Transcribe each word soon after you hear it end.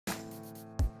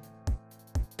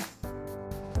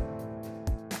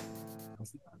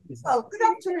Well, good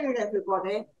afternoon,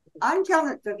 everybody. I'm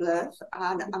Janet Douglas,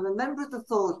 and I'm a member of the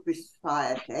Thorsby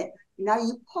Society. Now,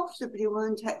 you possibly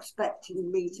weren't expecting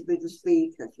me to be the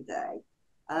speaker today.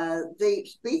 The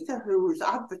speaker who was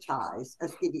advertised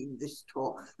as giving this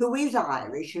talk, who is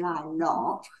Irish and I'm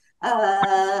not,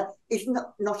 is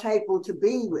not able to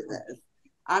be with us.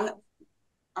 And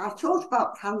I thought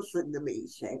about cancelling the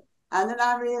meeting, and then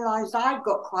I realised I've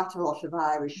got quite a lot of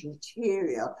Irish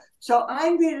material. So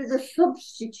I'm really the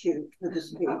substitute for the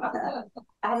speaker.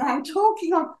 And I'm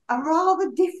talking on a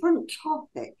rather different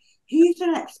topic. He's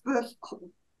an expert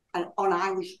on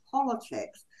Irish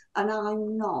politics, and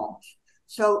I'm not.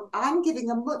 So I'm giving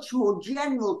a much more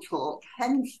general talk,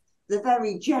 hence the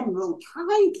very general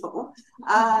title,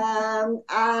 and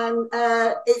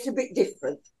it's a bit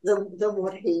different than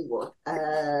what he would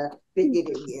be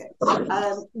giving you.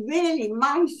 Really,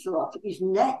 my slot is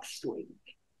next week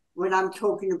when I'm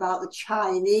talking about the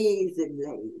Chinese in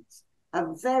Leeds, a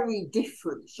very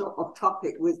different sort of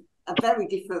topic with a very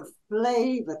different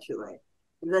flavour to it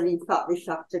than, in fact, this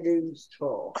afternoon's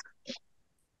talk.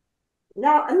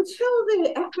 Now, until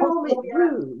the economic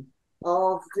boom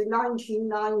of the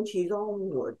 1990s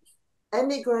onwards,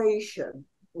 emigration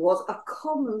was a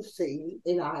common theme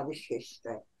in Irish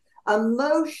history. And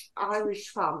most Irish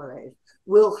families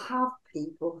will have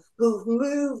people who've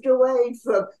moved away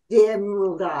from the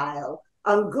Emerald Isle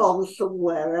and gone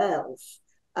somewhere else.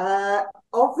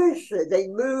 Obviously, they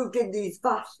moved in these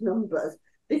vast numbers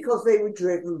because they were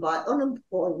driven by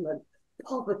unemployment,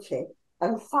 poverty,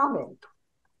 and famine.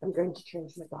 I'm going to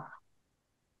change my back.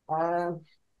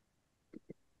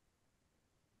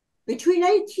 Between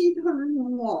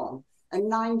 1801 and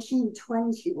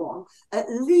 1921, at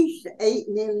least 8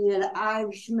 million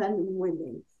Irish men and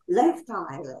women left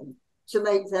Ireland to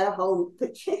make their home,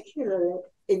 particularly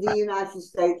in the United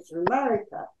States of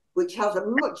America, which has a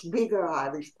much bigger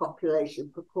Irish population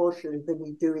proportionally than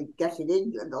we do in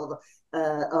England or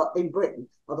in Britain,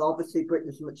 although obviously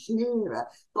Britain's much nearer.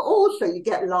 But also you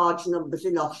get large numbers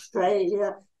in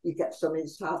Australia, you get some in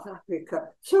South Africa,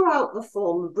 throughout the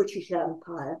former British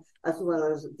Empire, as well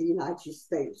as the United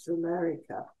States of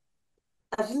America.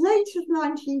 As late as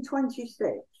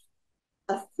 1926,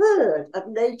 a third of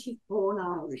native-born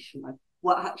Irishmen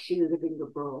were actually living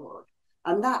abroad.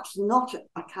 And that's not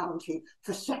accounting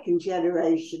for second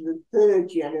generation and third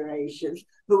generations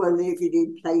who are living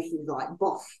in places like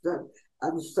Boston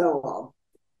and so on.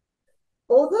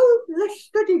 Although less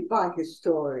studied by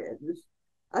historians,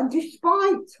 and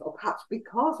despite, or perhaps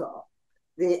because of,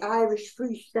 the Irish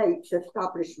Free State's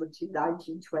establishment in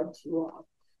 1921,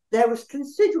 there was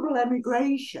considerable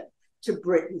emigration to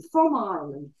Britain from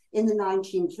Ireland in the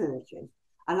 1930s.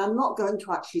 And I'm not going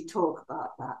to actually talk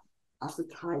about that, as the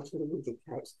title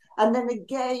indicates. And then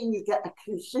again, you get a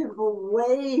considerable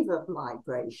wave of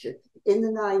migration in the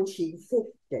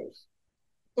 1950s.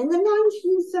 In the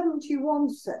 1971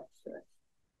 census,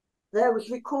 there was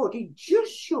recorded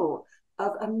just short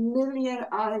of 1 million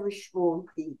Irish-born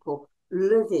people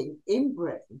living in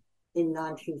Britain in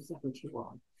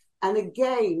 1971. And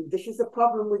again, this is a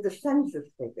problem with the census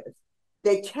figures.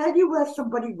 They tell you where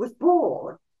somebody was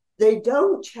born. They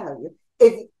don't tell you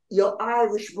if you're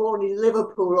Irish born in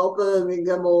Liverpool or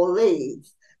Birmingham or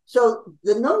Leeds. So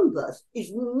the numbers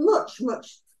is much,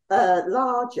 much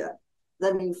larger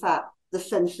than, in fact, the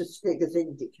census figures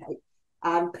indicate.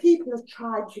 And people have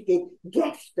tried to give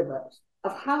guesstimates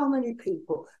of how many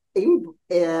people in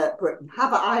Britain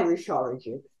have an Irish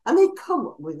origin, and they come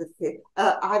up with a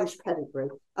Irish pedigree,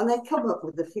 and they come up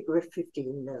with a figure of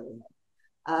 15 million.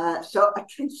 So a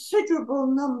considerable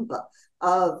number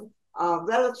of our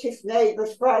relatives,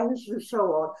 neighbours, friends, and so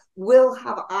on will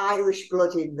have Irish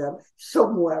blood in them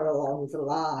somewhere along the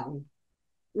line.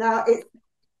 Now,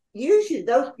 usually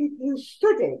those people who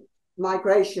study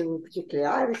migration, particularly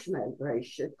Irish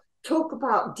migration, talk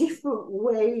about different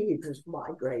waves of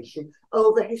migration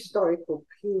over historical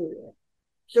period.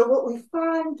 So what we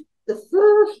find, the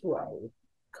first wave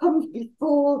comes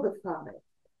before the famine.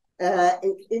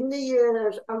 It's in the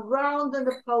years around the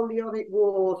Napoleonic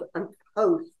Wars and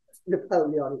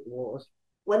post-Napoleonic Wars,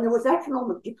 when there was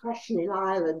economic depression in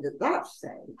Ireland at that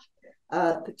stage,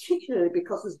 particularly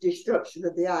because of the destruction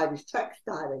of the Irish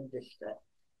textile industry.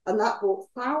 And that brought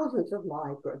thousands of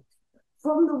migrants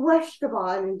from the west of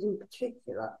Ireland in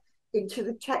particular into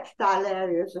the textile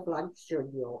areas of Lancashire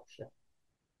and Yorkshire.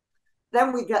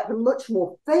 Then we get the much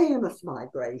more famous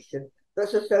migration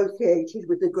that's associated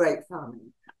with the Great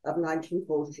Famine of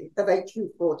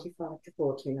 1845 to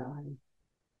 49,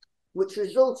 which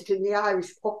resulted in the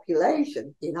Irish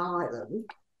population in Ireland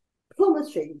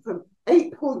plummeting from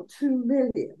 8.2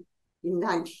 million in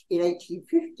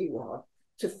 1851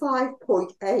 to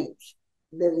 5.8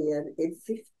 million in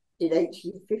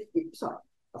 1850. Sorry,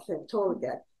 I'll say it all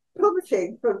again.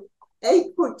 Plummeting from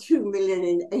 8.2 million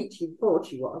in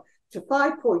 1841 to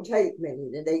 5.8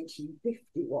 million in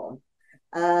 1851.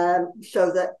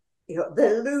 So that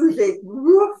they're losing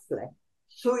roughly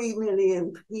 3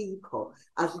 million people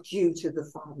as due to the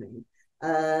famine.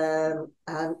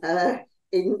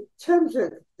 In terms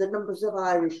of the numbers of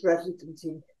Irish residents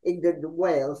in England and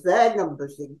Wales, their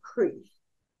numbers increased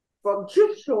from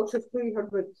just short of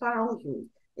 300,000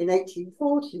 in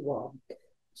 1841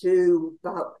 to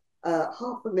about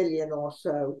 500,000 or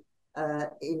so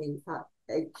in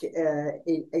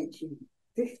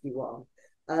 1851.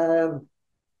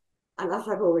 And as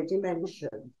I've already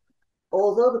mentioned,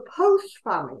 although the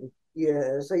post-famine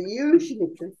years are usually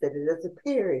considered as a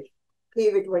period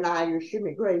when Irish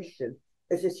immigration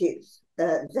is at its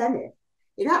zenith,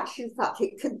 in actual fact,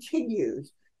 it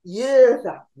continues years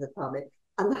after the famine,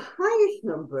 and the highest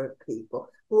number of people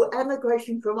who are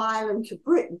emigrating from Ireland to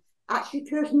Britain actually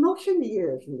occurs not in the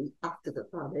years after the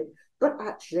famine, but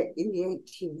actually in the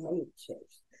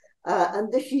 1880s.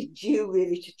 And this is due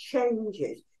really to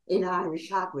changes in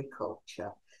Irish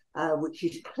agriculture, which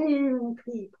is clearing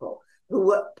people who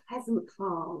were peasant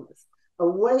farmers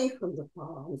away from the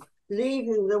farms,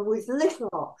 leaving them with little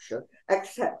option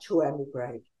except to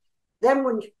emigrate. Then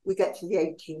when we get to the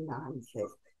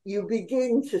 1890s, you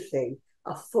begin to see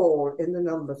a fall in the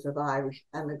numbers of Irish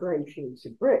emigration to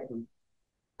Britain.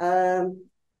 And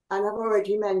I've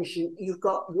already mentioned you've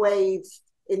got waves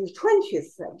in the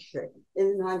 20th century,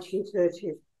 in the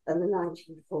 1930s and the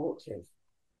 1940s.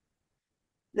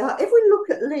 Now, if we look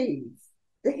at Leeds,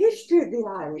 the history of the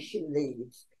Irish in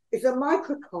Leeds is a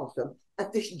microcosm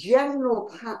of this general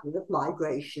pattern of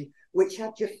migration, which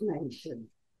I just mentioned.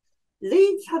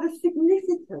 Leeds had a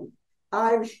significant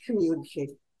Irish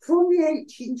community from the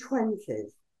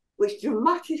 1820s, which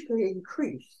dramatically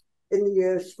increased in the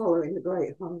years following the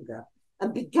Great Hunger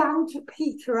and began to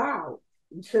peter out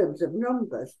in terms of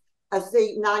numbers as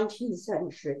the 19th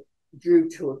century drew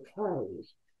to a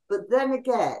close. But then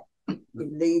again,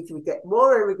 in Leeds, we get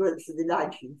more immigrants in the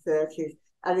 1930s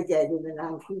and again in the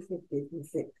 1950s and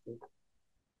 60s.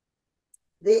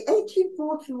 The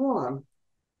 1841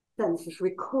 census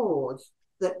records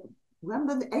that,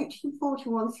 remember, the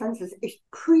 1841 census is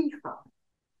pre-famine.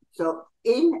 So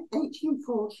in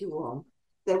 1841,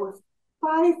 there were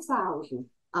 5,000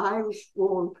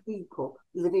 Irish-born people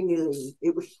living in Leeds.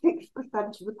 It was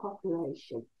 6% of the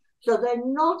population. So they're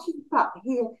not, in fact,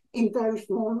 here in very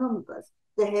small numbers.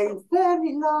 They're here in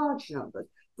fairly large numbers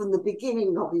from the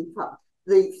beginning of, in fact,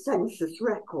 the census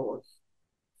records.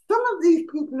 Some of these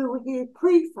people who were here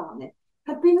pre-famine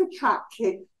had been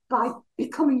attracted by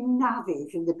becoming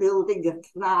navvies in the building of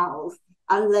canals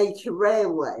and later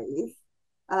railways.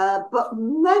 But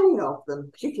many of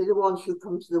them, particularly the ones who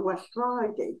come to the West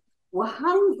Riding, were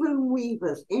handloom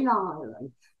weavers in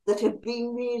Ireland that had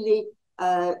been really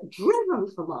driven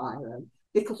from Ireland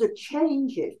because of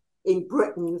changes in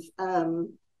Britain's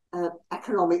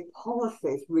economic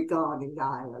policies regarding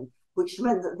Ireland, which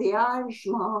meant that the Irish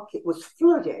market was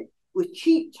flooded with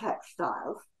cheap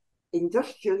textiles,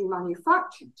 industrially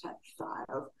manufactured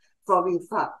textiles from, in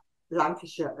fact,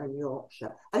 Lancashire and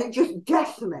Yorkshire. And it just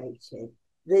decimated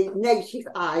the native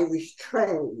Irish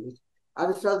trade.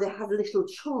 And so they had little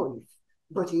choice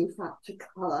but, in fact, to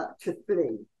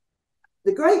flee.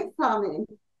 The Great Famine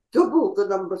doubled the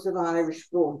numbers of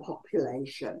Irish-born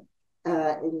population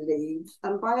in Leeds,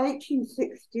 and by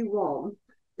 1861,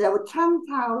 there were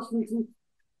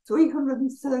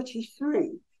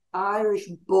 10,333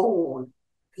 Irish-born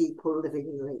people living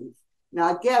in Leeds.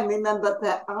 Now, again, remember,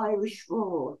 they're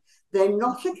Irish-born. They're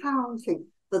not accounting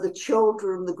for the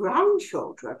children and the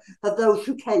grandchildren of those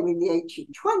who came in the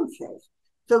 1820s.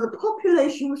 So the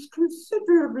population was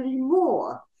considerably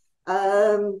more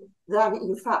than,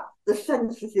 in fact, the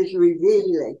census is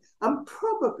revealing. And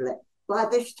probably by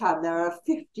this time, there are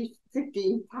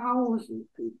 15,000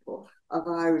 people of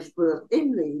Irish birth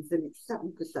in Leeds, and it's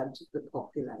 7% of the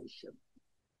population.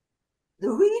 The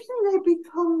reason they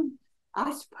become,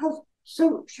 I suppose,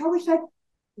 so shall we say,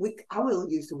 I will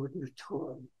use the word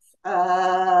notorious,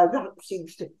 that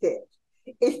seems to fit,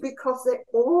 is because they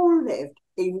all lived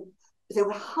in, they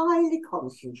were highly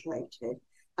concentrated,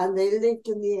 and they lived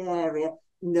in the area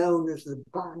known as the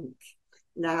Bank.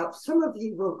 Now, some of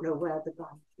you won't know where the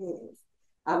Bank is.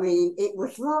 I mean, it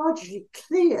was largely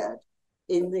cleared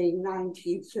in the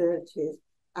 1930s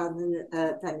and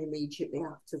then immediately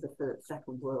after the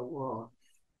Second World War.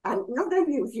 And not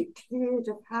only was it cleared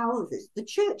of houses, the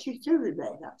churches do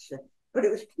remain actually, but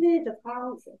it was cleared of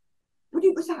houses, but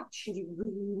it was actually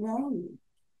renamed.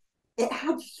 it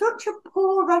had such a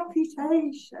poor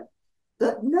reputation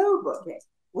that nobody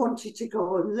wanted to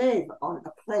go and live on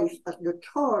a place as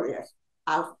notorious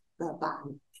as the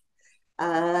Bank.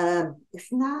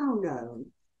 It's now known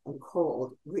and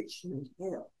called Richmond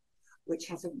Hill, which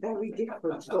has a very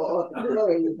different sort of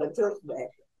flavour, doesn't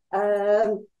it?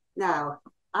 Now,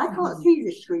 I can't see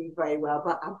the screen very well,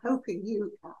 but I'm hoping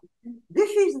you can.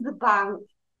 This is the Bank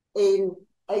in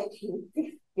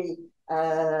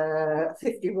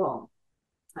 1851.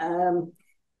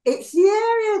 It's the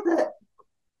area that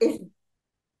is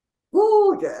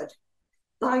bordered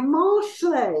by Marsh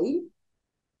Lane.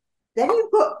 Then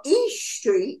you've got East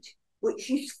Street,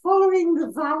 which is following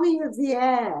the Valley of the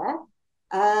Aire.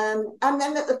 And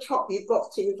then at the top, you've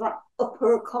got things like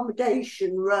Upper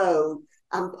Accommodation Road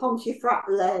and Pontefract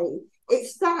Lane.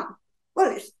 It's that,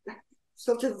 well, it's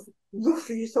sort of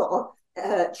roughly sort of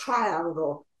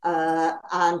triangle.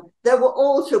 And there were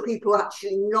also people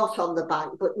actually not on the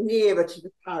Bank, but nearer to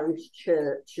the parish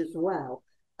church as well.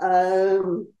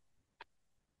 So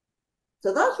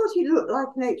that's what he looked like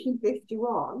in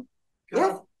 1851. Can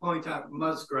I point out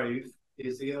Musgrave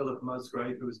is the Earl of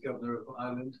Musgrave, who was governor of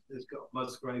Ireland. It's got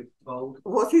Musgrave fold.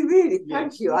 Was he really?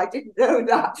 Thank you. I didn't know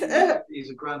that. He's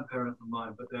a grandparent of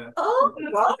mine, but oh,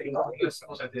 right.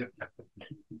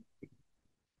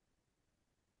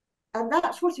 And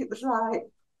that's what it was like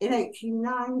in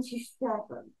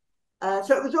 1897.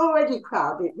 So it was already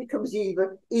crowded. It becomes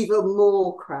even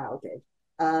more crowded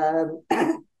as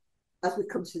we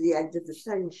come to the end of the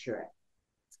century.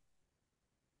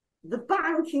 The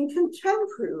Bank in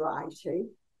contemporary writing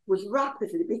was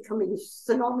rapidly becoming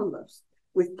synonymous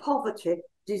with poverty,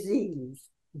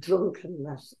 disease,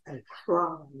 drunkenness, and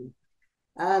crime.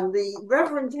 And the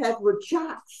Reverend Edward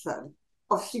Jackson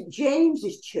of St.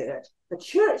 James's Church, a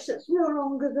church that's no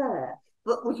longer there,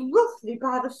 but was roughly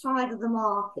by the side of the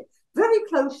market, very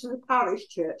close to the parish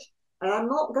church. And I'm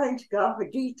not going to go have a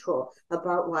detour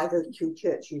about why those two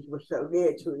churches were so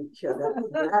near to each other.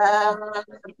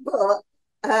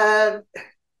 The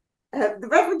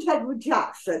Reverend Edward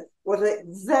Jackson was a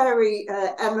very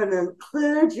eminent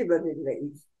clergyman in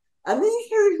Leeds. And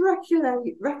these are his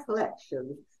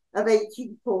recollections of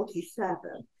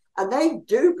 1847. And they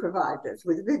do provide us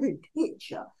with a vivid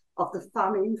picture of the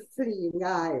famine fleeing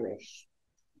Irish.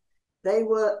 They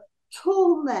were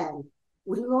tall men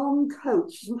with long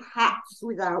coats and hats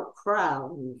without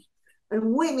crowns,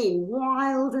 and women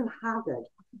wild and haggard,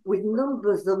 with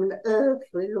numbers of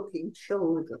unearthly-looking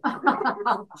children.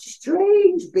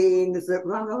 Strange beings that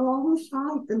ran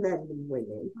alongside the men and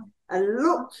women and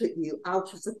looked at you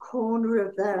out of the corner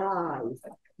of their eyes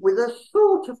with a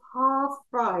sort of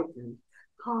half-frightened,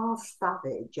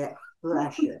 half-savage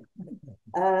expression.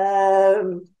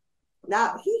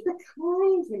 Now, he's a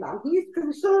kind man. He's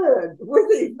concerned with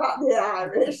the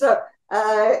Irish. So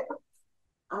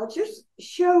I'll just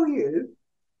show you.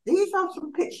 These are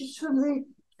some pictures from the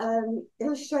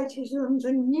Illustrated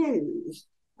London News,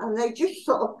 and they just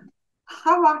sort of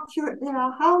how accurate they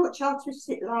are, how much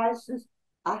artistic license.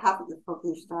 I haven't the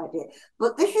foggiest idea,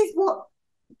 but this is what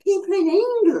people in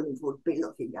England would be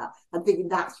looking at and thinking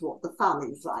that's what the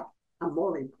family's like, and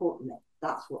more importantly,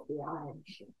 that's what the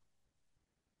Irish are.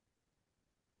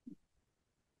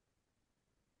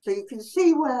 So you can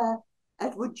see where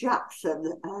Edward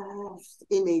Jackson's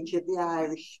image of the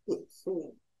Irish fits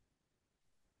in.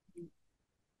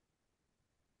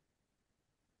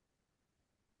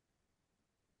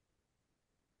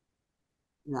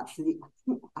 And actually,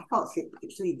 I can't see it, but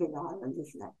it's leaving Ireland,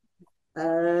 isn't it?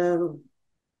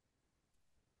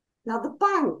 Now, the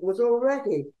Bank was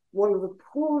already one of the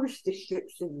poorest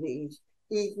districts in Leeds,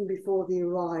 even before the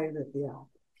arrival of the Irish.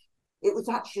 It was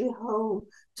actually home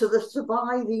to the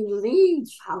surviving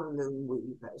Leeds handloom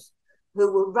weavers,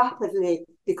 who were rapidly,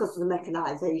 because of the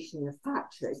mechanisation in the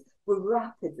factories, were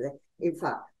rapidly, in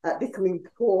fact, becoming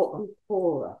poor and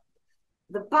poorer.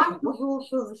 The Bank was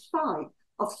also the site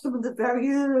of some of the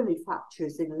very early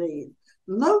factories in Leeds.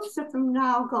 Most of them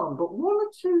now gone, but one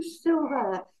or two still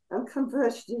there and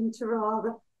converted into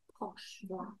rather posh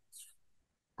flats,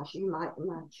 as you might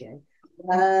imagine.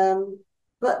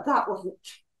 But that wasn't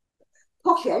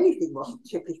posh, anything wasn't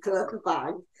typical of the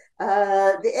Bank.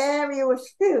 The area was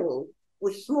filled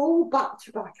with small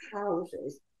back-to-back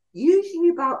houses, usually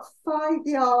about 5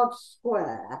 yards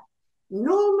square,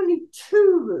 normally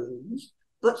 2 rooms,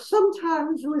 but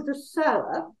sometimes with a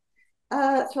cellar.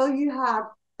 So you had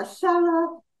a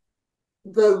cellar,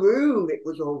 the room, it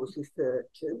was always referred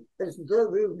to as the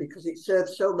room because it served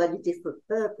so many different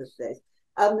purposes,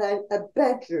 and then a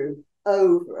bedroom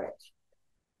over it.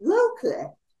 Locally,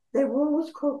 they were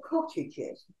always called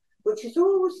cottages, which has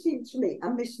always seemed to me a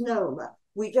misnomer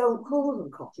We don't call them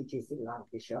cottages in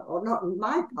Lancashire, or not in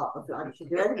my part of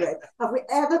Lancashire anyway. Have we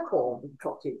ever called them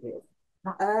cottages?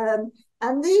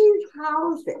 And these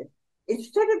houses,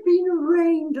 instead of being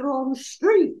arranged along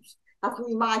streets, as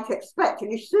we might expect,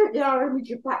 and you certainly are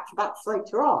image of back-to-backs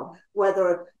later on,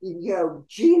 whether,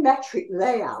 geometric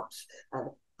layouts.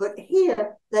 But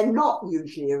here, they're not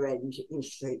usually arranged in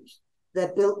streets.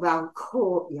 They're built around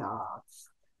courtyards.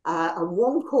 And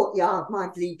one courtyard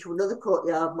might lead to another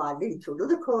courtyard, might lead to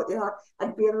another courtyard, and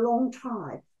it'd be a long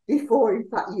time before, in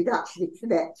fact, you'd actually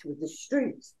connect with the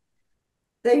streets.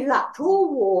 They lacked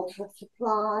all water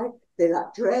supply, they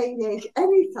lacked drainage,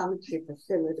 any sanitary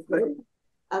facility,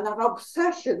 and that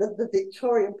obsession of the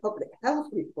Victorian public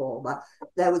health reformer,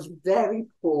 there was very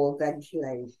poor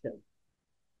ventilation.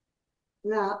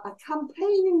 Now, a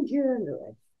campaigning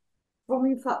journalist from,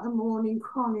 in fact, the Morning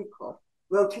Chronicle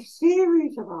wrote a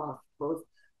series of articles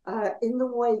in the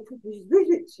wake of his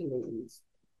visit to Leeds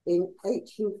in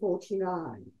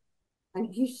 1849.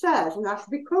 And he says, and I should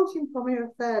be quoting from here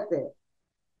a fair bit,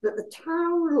 that the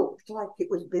town looked like it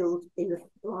was built in a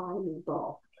slimy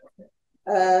box.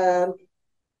 The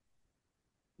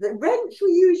rents were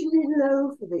usually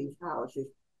low for these houses.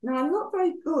 Now, I'm not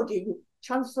very good in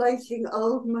translating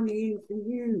old money into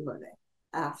new money.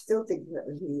 I still think that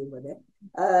was new money.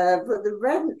 But the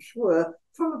rents were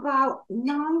from about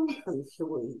 9pence a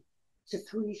week to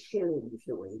 3 shillings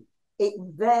a week. It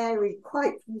varied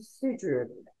quite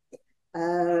considerably.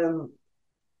 And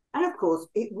of course,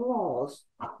 it was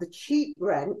the cheap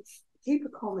rents, cheap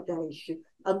accommodation,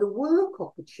 and the work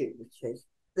opportunities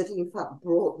that in fact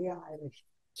brought the Irish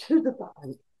to the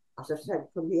bank, as I said,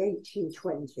 from the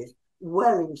 1820s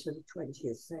well into the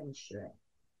 20th century.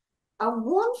 And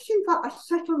once, in fact, a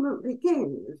settlement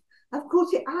begins, of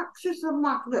course, it acts as a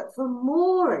magnet for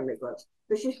more immigrants.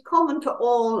 This is common to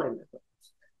all immigrants,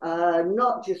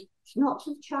 it's not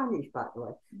to the Chinese, by the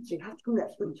way. So you have to come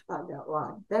next week to find out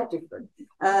why. They're different.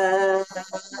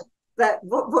 But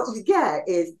what you get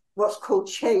is what's called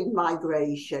chain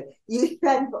migration. You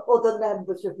send for other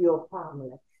members of your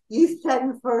family. You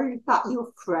send for, in fact,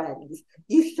 your friends.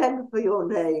 You send for your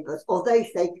neighbours, or they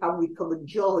say, can we come and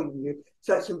join you?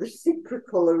 So it's a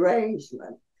reciprocal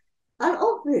arrangement. And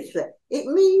obviously, it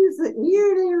means that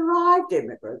newly arrived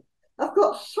immigrants have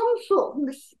got some sort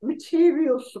of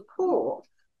material support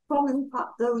from, in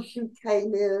fact, those who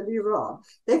came earlier on.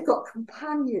 They've got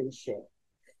companionship.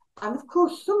 And of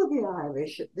course, some of the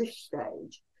Irish at this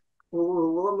stage,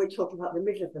 when we're talking about the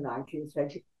middle of the 19th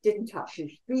century, didn't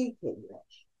actually speak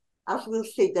English. As we'll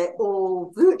see,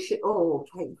 virtually all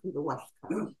came from the West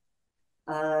Coast.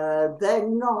 They're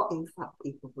not, in fact,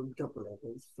 people from Dublin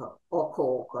or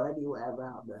Cork or anywhere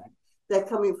around there. They're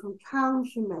coming from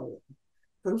County Mayo,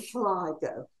 from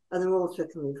Sligo, and they're also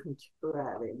coming from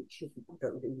Tipperary, which is, I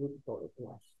don't really would call it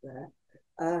West there.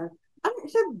 And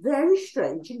it's a very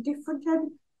strange and different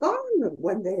environment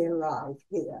when they arrive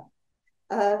here.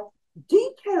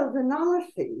 Detailed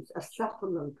analyses of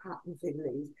settlement patterns in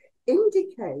Leeds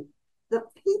indicate that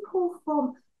people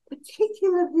from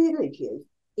particular villages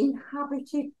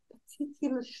inhabited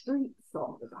particular streets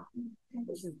on the bank.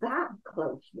 It's that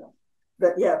close enough.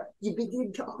 But yeah, you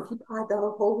begin to occupy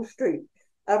the whole street.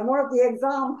 And one of the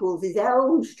examples is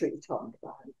Elm Street on the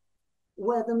bank,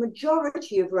 where the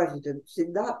majority of residents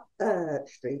in that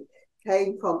street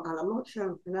came from, and I'm not sure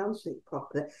I'm pronouncing it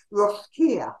properly,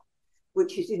 Roskia,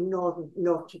 which is in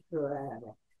North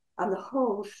Tipperary. And the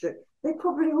whole street, they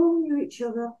probably all knew each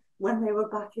other when they were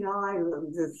back in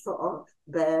Ireland as sort of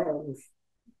bairns.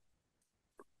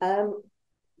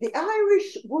 The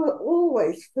Irish were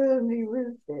always firmly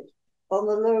rooted on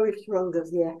the lowest rung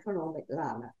of the economic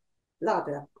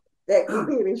ladder. They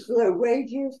experienced low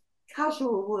wages,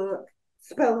 casual work,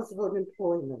 spells of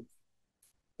unemployment.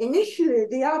 Initially,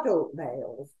 the adult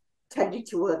males tended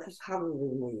to work as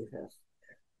handling weavers,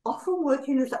 often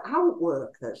working as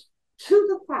outworkers to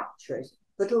the factories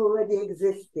that already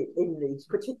existed in Leeds,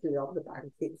 particularly on the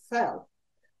bank itself.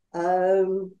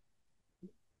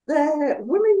 Their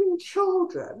women and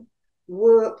children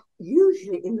worked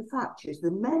usually in the factories.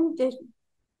 The men didn't,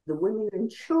 the women and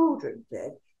children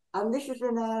did. And this is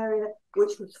an area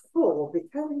which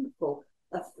became full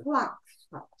of flax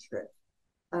factories.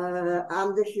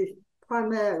 And this is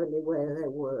primarily where they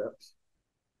worked.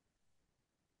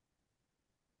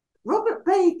 Robert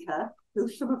Baker, who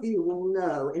some of you will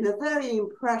know, in a very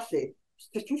impressive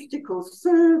statistical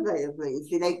survey of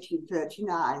Leeds in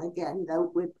 1839, again,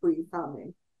 note we're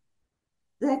pre-famine,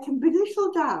 there can be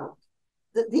little doubt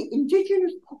that the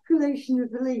indigenous population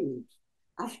of Leeds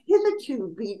has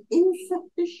hitherto been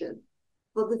insufficient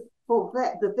for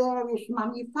the various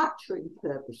manufacturing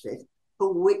purposes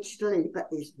for which labour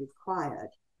is required.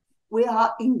 We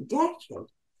are indebted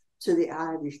to the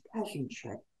Irish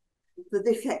peasantry for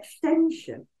this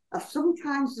extension of some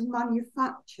kinds of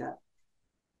manufacture.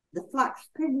 The flax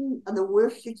spinning and the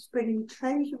worsted spinning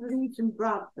trades of Leeds and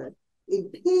Bradford, in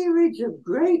periods of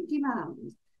great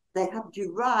demand, they have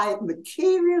derived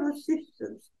material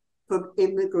assistance from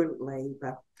immigrant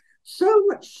labour, so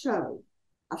much so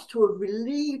as to have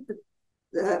relieved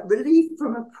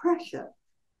from a pressure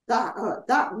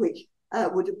that which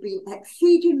would have been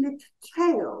exceedingly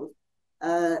curtailed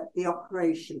the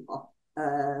operation of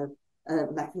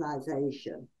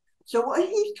mechanisation. So what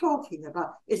he's talking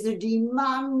about is the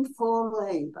demand for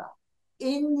labour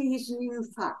in these new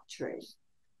factories.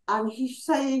 And he's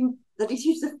saying that it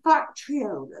is the factory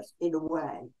owners, in a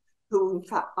way, who in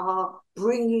fact are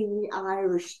bringing the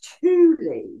Irish to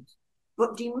Leeds.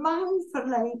 But demand for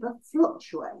labour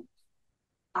fluctuates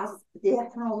as the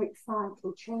economic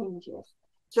cycle changes.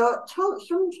 So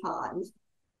sometimes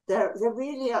there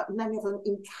really are many of them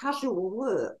in casual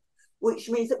work, which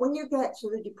means that when you get to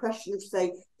the depression of,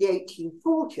 say, the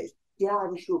 1840s, the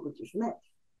Irish will be dismissed.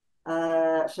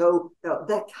 So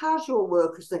they're casual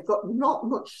workers, they've got not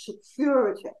much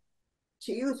security.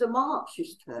 To use a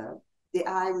Marxist term, the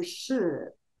Irish serve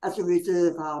as a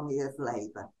reserve army of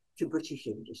labour to British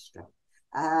industry.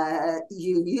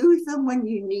 You use them when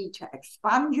you need to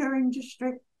expand your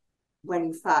industry, when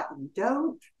in fact you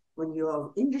don't. When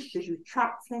your industry is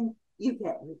retracting, you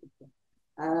get rid of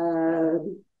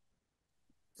them.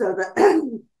 So that,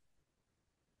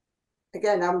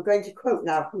 again, I'm going to quote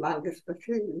now from Angus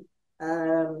Bethune,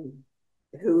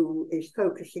 who is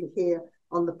focusing here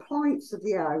on the plights of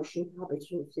the Irish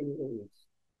inhabitants in Leeds.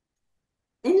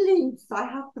 In Leeds, I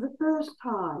have for the first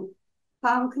time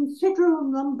found considerable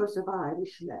numbers of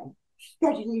Irishmen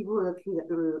steadily working at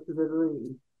the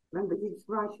loom. Remember, he's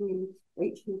writing in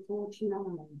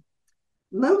 1849.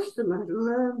 Most of them had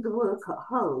learned the work at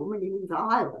home, and he means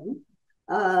Ireland.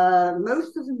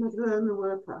 Most of them had learned the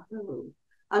work at home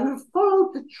and had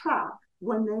followed the track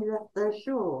when they left their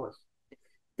shores.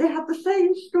 They had the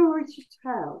same story to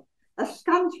tell, a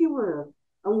scanty work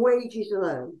and wages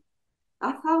low.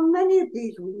 I found many of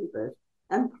these weavers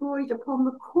employed upon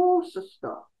the coarser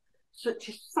stuff, such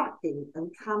as sacking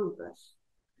and canvas.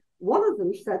 One of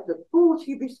them said that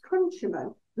 40 of his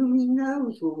countrymen, whom he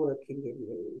knows, were working in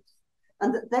Leeds,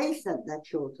 and that they sent their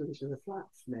children to the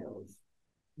flax mills.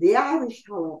 The Irish,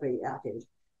 however, he added,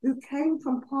 who came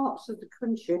from parts of the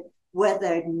country where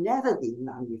there had never been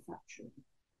manufacturing,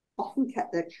 often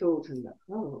kept their children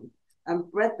at home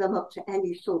and bred them up to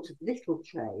any sort of little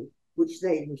trade which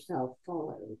they themselves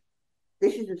followed.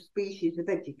 This is a species of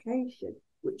education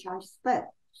which I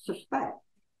suspect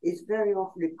is very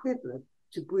often equivalent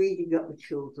to breeding up the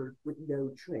children with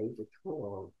no trade at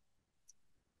all.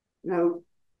 Now,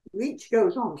 Leach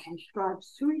goes on to describe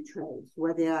 3 trades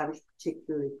where the Irish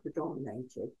particularly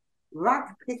predominated: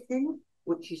 rag picking,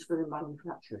 which is for the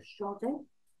manufacture of shoddy;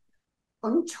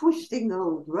 untwisting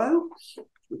old ropes,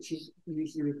 which is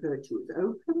usually referred to as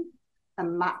oakum;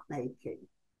 and mat making.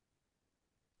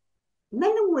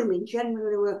 Men and women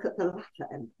generally work at the latter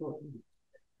employment,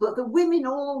 but the women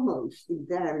almost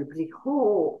invariably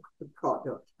hawk the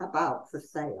product about for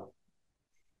sale.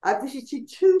 I visited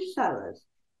 2 cellars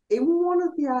in one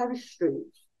of the Irish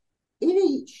streets, in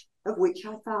each of which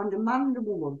I found a man and a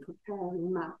woman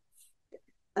preparing mats.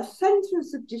 A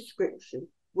sentence of description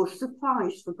will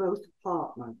suffice for both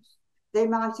apartments. They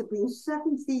might have been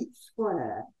 7 feet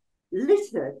square,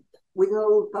 littered with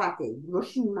old bagging,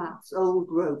 Russian mats, old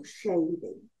ropes,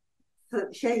 shavings,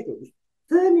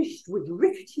 furnished with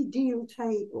rickety deal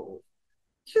tables,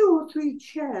 2 or 3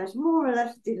 chairs more or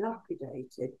less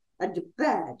dilapidated, and a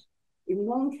bed, in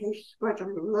one case spread on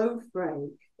a low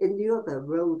frame, in the other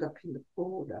rolled up in the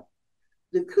corner.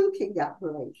 The cooking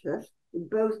apparatus, in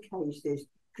both cases,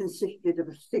 consisted of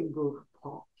a single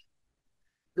pot.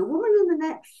 The woman in the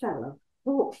next cellar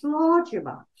hawks larger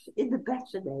mats in the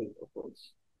better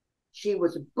neighbourhoods. She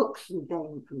was a buxom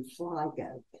dame from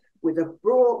Sligo, with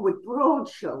broad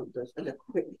shoulders and a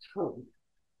quick tongue.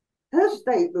 Her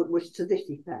statement was to this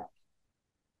effect: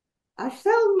 I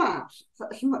sell mats for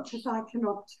as much as I can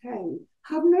obtain,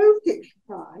 have no fixed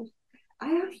price.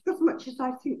 I ask as much as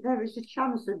I think there is a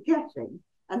chance of getting,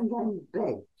 and then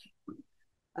beg.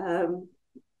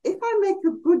 If I make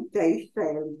a good day's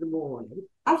sale in the morning,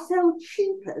 I sell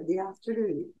cheaper in the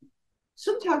afternoon.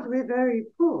 Sometimes we're very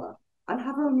poor and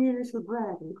have only a little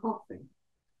bread and coffee.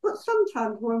 But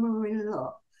sometimes when we're in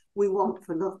luck, we want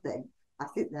for nothing. I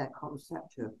think their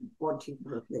concept of wanting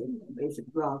for nothing is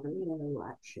rather low,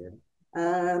 actually.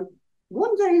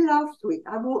 One day last week,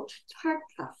 I walked to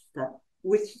Tadcaster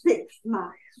with 6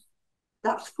 masts.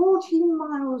 That's 14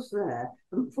 miles there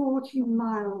and 14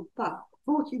 miles back.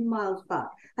 14 miles back.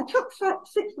 I took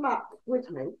 6 maps with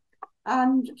me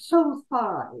and sold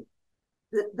 5.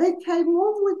 They came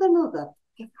one with another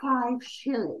for 5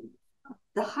 shillings.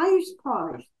 The highest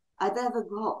price I've ever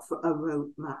got for a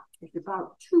rope map is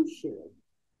about 2 shillings.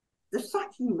 The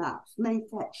sacking maps may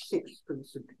fetch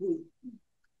 6pence apiece.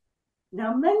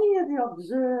 Now, many of the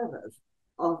observers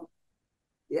of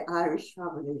the Irish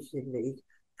families in Leeds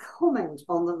comment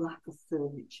on the lack of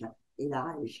furniture in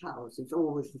Irish houses,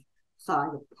 always a sign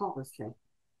of poverty.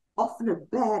 Often a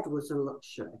bed was a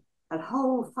luxury, and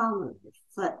whole families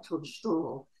slept on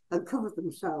straw and covered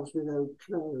themselves with old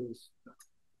clothes.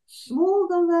 Small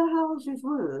though their houses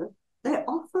were, there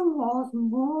often was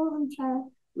more than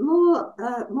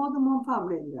one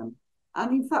family in them.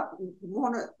 And in fact,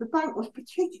 the bank was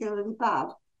particularly bad.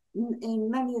 In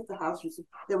many of the houses,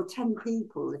 there were 10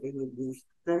 people living in these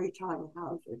very tiny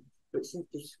houses, which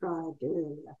I've described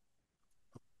earlier.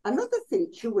 Another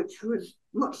feature which was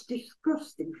much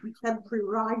discussed in contemporary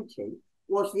writing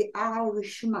was the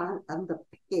Irishman and the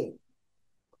pig.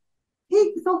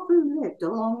 Pigs often lived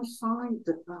alongside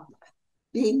the family,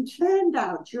 being turned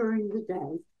out during the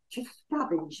day to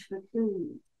scavenge for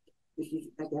food. This is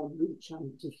again which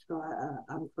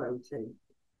I'm quoting.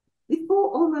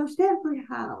 Before almost every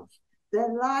house,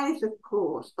 there lies, of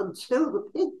course, until the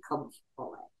pig comes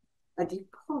for it, a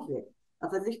deposit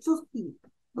of a little heap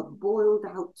of boiled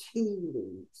out tea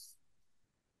leaves.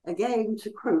 Again, to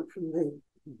quote from the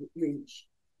Reach,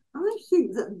 I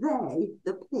think that they,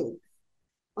 the pigs,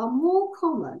 are more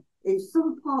common in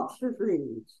some parts of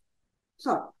Leeds.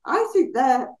 So I think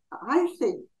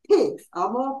pigs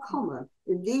are more common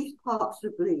in these parts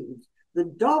of Leeds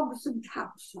than dogs and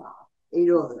cats are in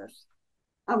others.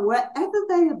 And wherever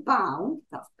they abound,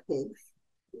 that's pigs,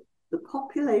 the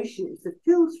population is the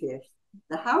filthiest,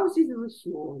 the houses are the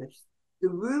smallest, the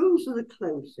rooms are the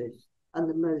closest, and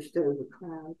the most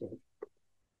overcrowded.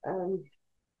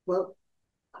 Well,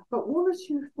 I've got 1 or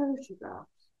 2 photographs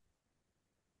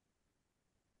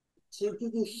to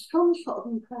give you some sort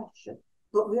of impression.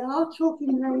 But we are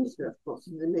talking later, of course,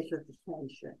 in the middle of the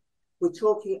century. We're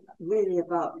talking really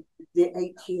about the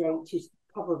 1880s,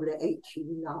 probably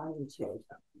 1890s.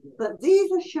 But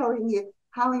these are showing you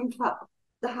how, in fact,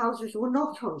 the houses were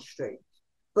not on streets,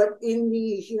 but in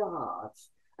these yards.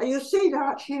 And you'll see there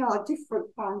actually are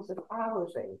different kinds of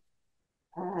housing.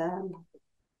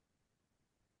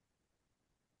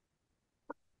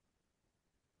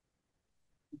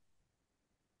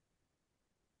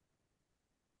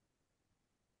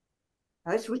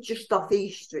 This was just off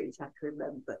East Street, I can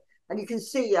remember. And you can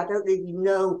see, I don't really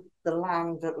know the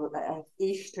land at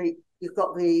East Street. You've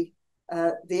got the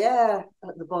air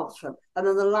at the bottom, and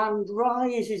then the land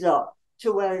rises up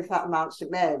to where, in fact, Mount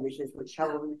St Mary's is, which I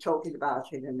will be talking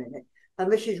about in a minute.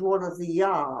 And this is one of the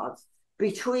yards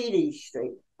between East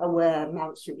Street and where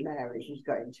Mount St Mary's is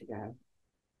going to go.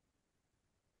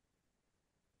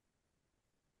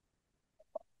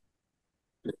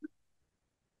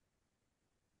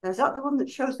 Is that the one that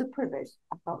shows the privies?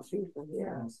 I can't see them.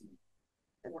 Yeah.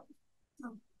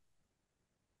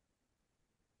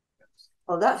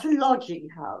 Oh, that's a lodging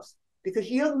house, because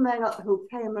young men who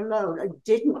came alone and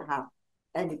didn't have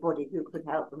anybody who could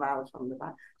help them out on the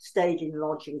back stayed in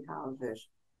lodging houses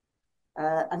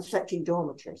and slept in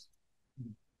dormitories.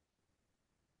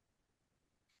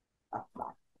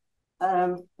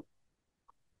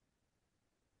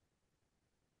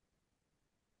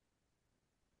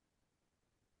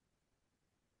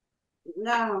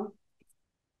 Now,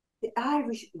 the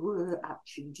Irish were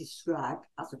actually described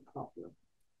as a problem.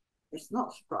 It's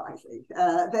not surprising.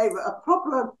 They were a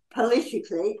problem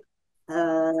politically,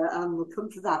 and we'll come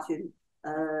to that in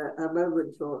a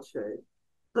moment or two.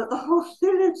 But the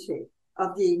hostility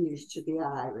of the English to the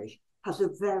Irish has a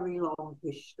very long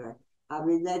history. I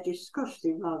mean, they're discussed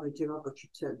in rather derogatory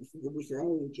terms in the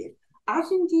Middle Ages, as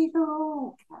indeed are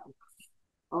all Celts,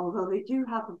 although they do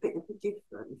have a bit of a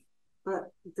difference.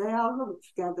 But they are lumped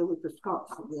together with the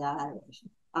Scots and the Irish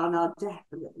and are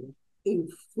definitely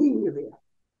inferior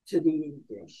to the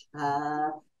English.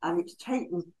 And it's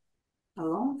taken a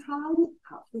long time.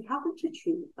 We haven't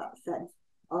achieved that sense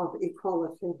of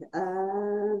equality.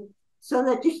 So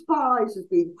they're despised as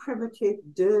being primitive,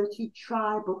 dirty,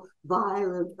 tribal,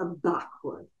 violent, and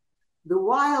backward. The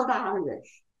wild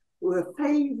Irish were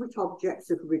favourite objects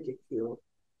of ridicule.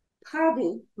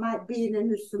 Paddy might be an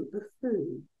innocent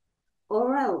buffoon,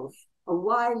 or else a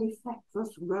wily,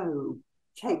 feckless rogue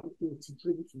taken to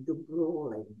drinking and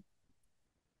brawling.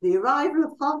 The arrival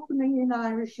of 500,000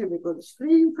 Irish immigrants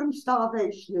fleeing from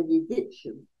starvation and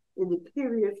eviction in the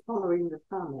period following the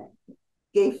famine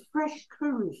gave fresh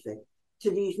currency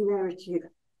to these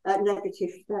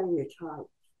negative stereotypes.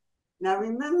 Now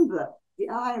remember, the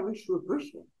Irish were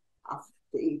British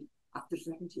after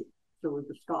 70, so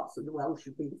the Scots and the Welsh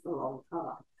have been for a long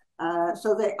time.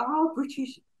 So they are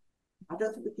British. I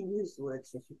don't think we can use the word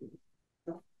citizens.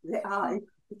 They are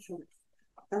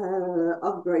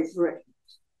of Great Britain.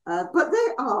 But they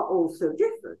are also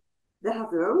different. They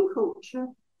have their own culture,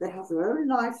 they have their own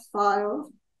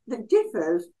lifestyles that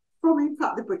differs from, in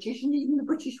fact, the British and even the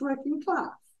British working class.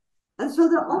 And so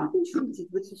they're often treated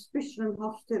with suspicion and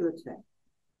hostility.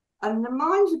 And in the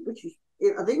minds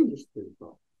of English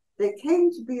people, they came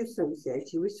to be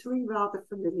associated with three rather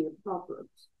familiar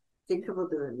problems. Think of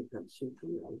other immigrants who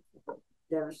come later.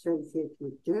 They're associated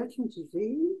with dirt and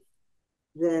disease.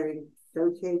 They're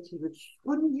associated with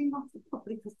sponging off the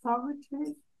public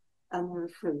authorities, and they're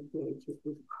associated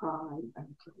with crime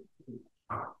and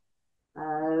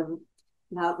drunkenness.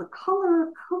 Now, the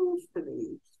cholera comes to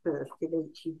Leeds first in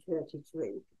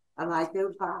 1833, and I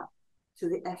go back to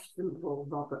the estimable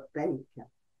Robert Baker.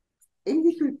 In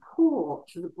his report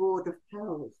to the Board of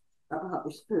Health about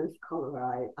this first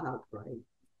cholera outbreak,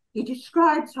 he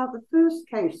describes how the first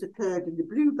case occurred in the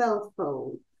Bluebell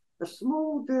Fold, a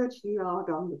small dirty yard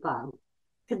on the bank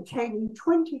containing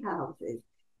 20 houses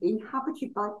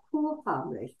inhabited by poor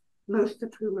families, most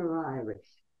of whom are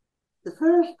Irish. The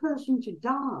first person to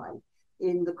die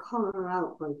in the cholera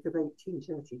outbreak of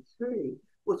 1833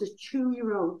 was a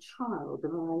 2-year-old child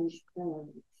of Irish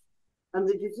parents. And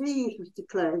the disease was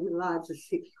declared in the lives of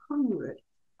 600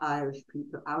 Irish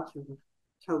people out of a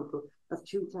total of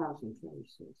 2,000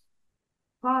 cases.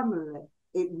 Primarily,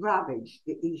 it ravaged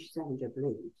the east end of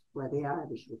Leeds, where the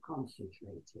Irish were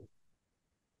concentrated.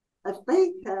 As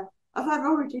I've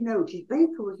already noted,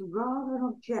 Baker was rather an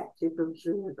objective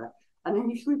observer, and in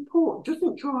his report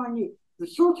doesn't draw any the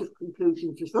sort of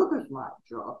conclusions as others might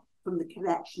draw from the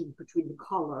connection between the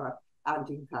cholera and,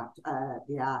 in fact,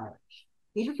 the Irish.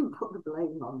 He doesn't put the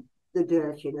blame on the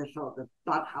dirtiness or the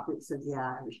bad habits of the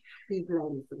Irish. He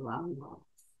blames the landlords.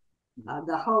 And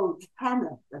the whole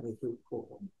tenor of his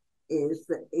report is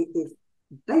that it is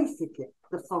basically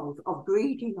the fault of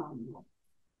greedy landlords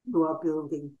who are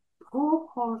building poor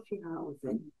quality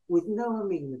housing with no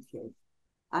amenities.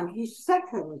 And his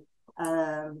second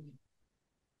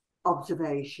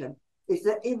observation is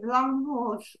that if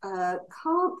landlords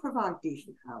can't provide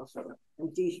decent housing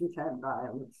and decent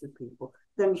environments for people,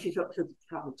 then she's up to the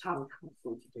town council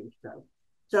to do so.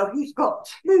 So he's got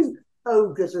two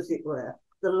ogres, as it were,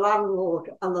 the landlord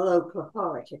and the local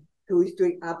authority, who is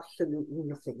doing absolutely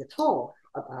nothing at all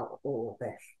about all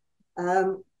this.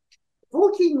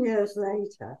 14 years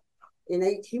later, in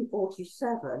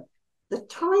 1847, the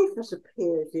typhus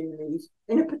appears in Leeds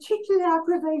in a particularly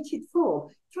aggravated form.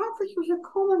 Typhus was a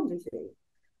common disease,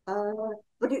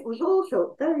 but it was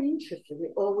also, very interestingly,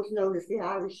 always known as the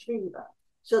Irish fever.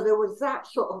 So there was that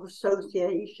sort of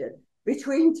association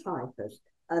between typhus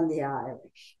and the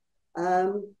Irish.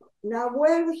 Now,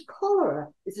 whereas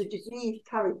cholera is a disease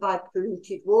carried by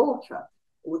polluted water,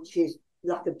 which is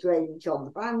lack of drainage on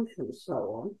the bank and so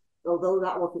on, although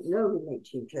that wasn't known in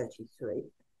 1833,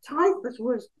 typhus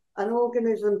was an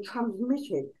organism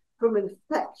transmitted from an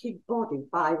infected body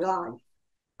by life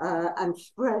and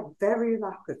spread very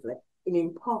rapidly in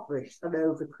impoverished and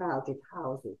overcrowded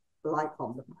houses, like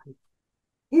on the bank.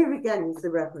 Here again is the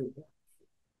Reverend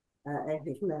in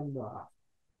his memoir.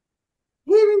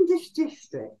 Here in this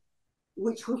district,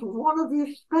 which was one of the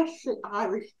especially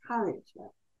Irish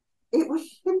character, it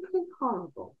was simply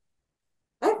horrible.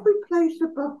 Every place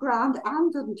above ground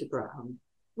and underground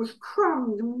was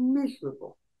crammed and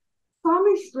miserable.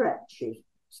 Famished wretches,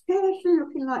 scarcely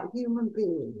looking like human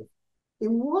beings.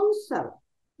 In one cellar,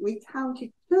 we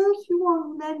counted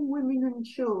 31 men, women and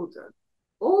children,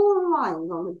 all lying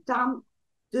on a damp,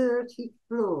 dirty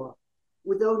floor,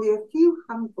 with only a few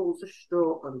handfuls of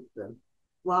straw under them,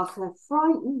 whilst their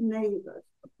frightened neighbours,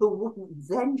 who wouldn't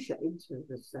venture into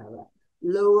the cellar,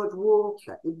 lowered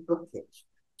water in buckets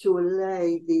to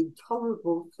allay the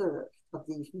intolerable thirst of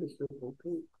these miserable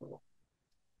people.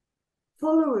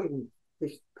 Following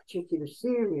this particular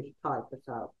serious typhus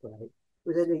outbreak,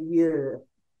 within a year,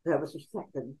 there was a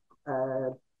second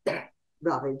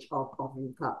ravage of,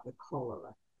 in fact, the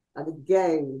cholera. And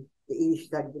again, the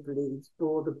east end of Leeds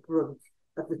bore the brunt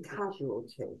of the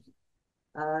casualties.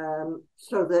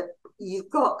 So that you've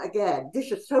got, again,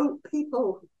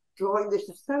 people drawing this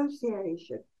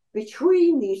association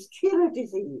between these killer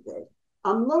diseases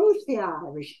amongst the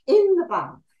Irish in the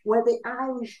bank where the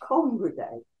Irish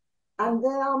congregate, and they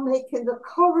are making the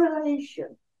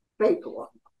correlation,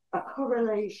 a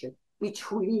correlation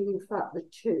between, in fact, the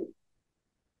two.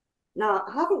 Now,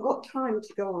 I haven't got time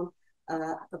to go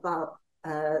on about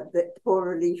the poor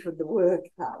relief of the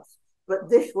workhouse, but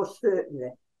this was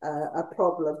certainly a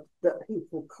problem that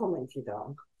people commented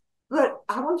on. But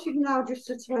I wanted now just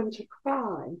to turn to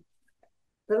crime.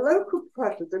 The local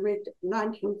press of the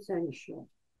mid-19th century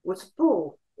was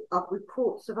full of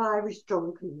reports of Irish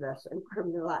drunkenness and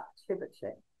criminal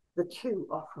activity, the two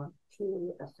often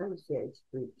clearly associated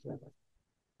with each other.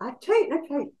 I've taken a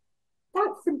case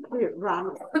that simply ran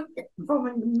from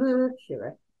the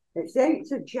Mercury. It's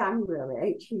 8th of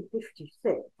January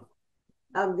 1856,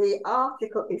 and the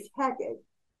article is headed,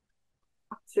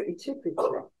 absolutely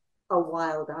typically, A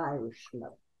Wild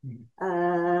Irishman.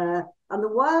 And the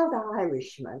Wild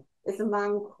Irishman is a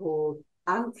man called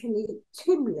Anthony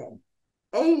Timlin,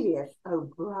 alias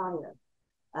O'Brien.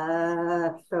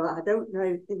 So I don't know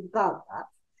anything about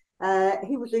that.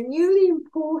 He was a newly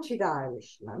imported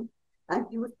Irishman, and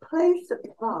he was placed at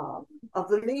the bar of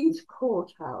the Leeds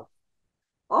courthouse.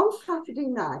 On Saturday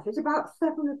night, at about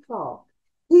 7 o'clock,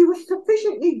 he was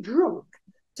sufficiently drunk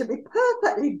to be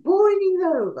perfectly boiling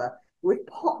over with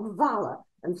pot valour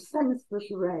and senseless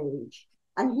rage,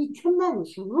 and he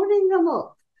commenced running them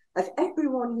up at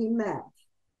everyone he met.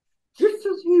 Just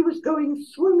as he was going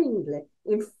swimmingly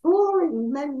in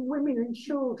flooring men, women, and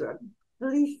children,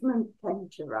 policemen came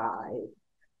to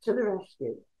the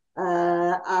rescue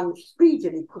and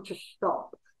speedily put a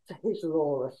stop to his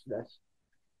lawlessness.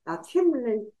 Now,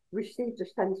 Timlin received a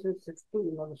sentence of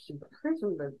 3 months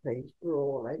imprisonment for his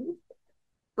brawling,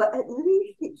 but at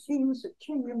least it seems that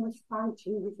Timlin was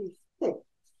fighting with his fists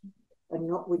and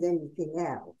not with anything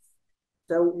else.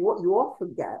 So what you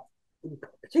often get,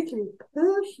 particularly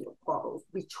personal quarrels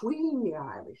between the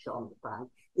Irish on the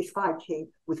bank, is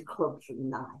fighting with clubs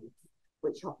and knives,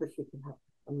 which obviously can have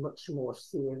a much more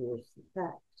serious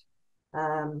effect.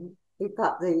 In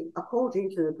fact, according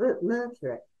to the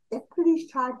Mercury, if police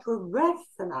tried to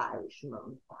arrest an Irishman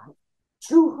on the bank,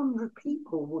 200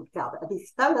 people would gather, and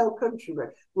his fellow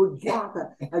countrymen would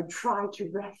gather and try to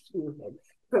rescue him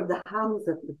from the hands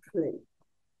of the police.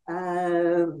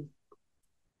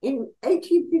 In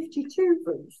 1852,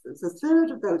 for instance, a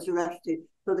third of those arrested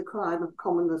for the crime of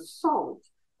common assault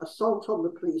on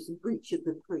the police and breach of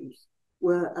the police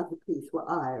were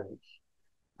Irish.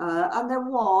 And there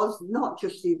was not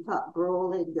just, in fact,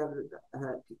 brawling,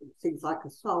 things like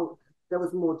assault. There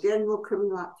was more general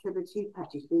criminal activity,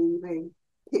 petty thieving,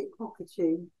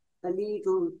 pickpocketing,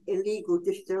 illegal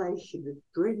distillation of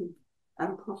drink,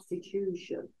 and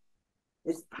prostitution.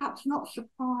 It's perhaps not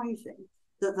surprising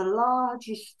that the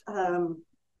largest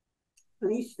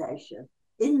police station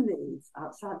in Leeds,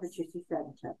 outside the city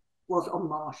centre, was on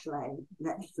Marsh Lane,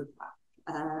 next to that.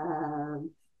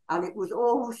 And it was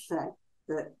always said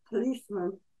that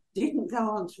policemen didn't go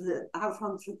out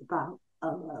onto the bank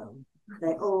alone.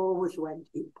 They always went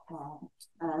in pairs.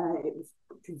 It was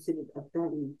considered a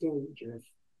very dangerous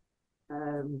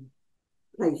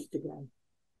place to go.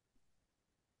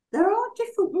 There are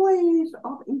different ways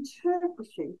of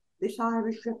interpreting this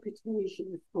Irish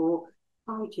reputation for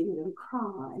fighting and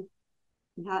crime.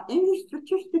 Now, in his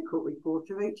statistical report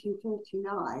of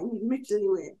 1839,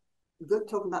 admittedly we're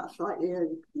talking about a slightly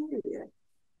early period,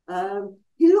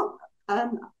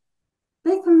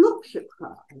 Baker looks at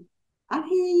crime, and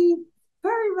he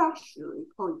very rationally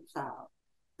points out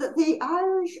that the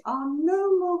Irish are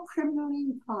no more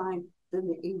criminally inclined than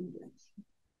the English.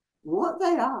 What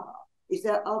they are is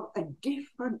they're of a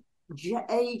different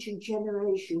age and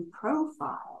generation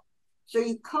profile. So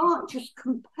you can't just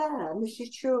compare, and this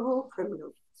is true of all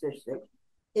criminal statistics,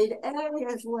 in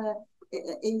areas where,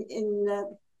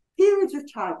 in periods of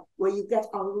time where you get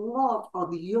a lot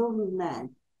of young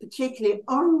men, particularly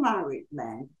unmarried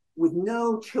men with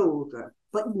no children,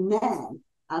 but men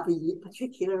of a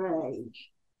particular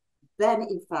age, then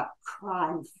in fact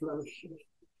crime flourishes.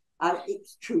 And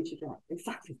it's true today,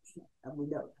 exactly today, and we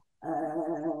know that.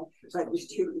 So it was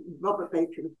Robert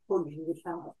Baker pointed this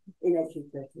out in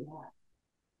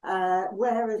 1839.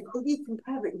 Whereas if you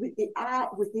compare it with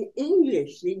the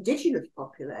English, the indigenous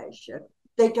population,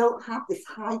 they don't have this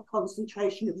high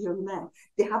concentration of young men.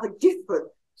 They have a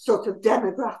different sort of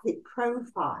demographic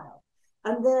profile.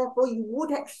 And therefore you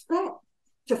would expect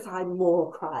to find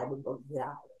more crime among the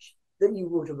Irish than you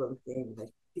would among the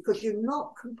English, because you're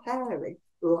not comparing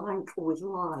like with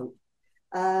like.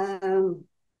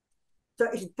 So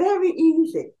it's very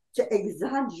easy to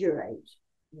exaggerate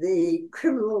the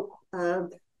criminal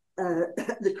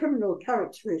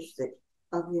characteristics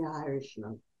of the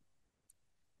Irishman.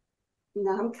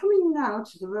 Now I'm coming now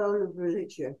to the role of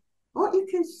religion. What you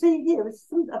can see here is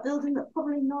a building that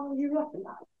probably none of you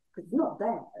recognise. because it's not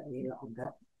there any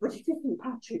longer, but it is St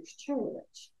Patrick's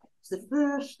Church. It's the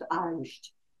first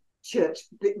Irish church,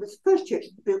 it was the first church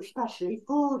built specially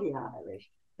for the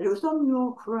Irish. And it was on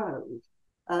York Road,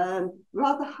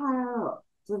 rather higher up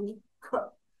than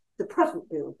the present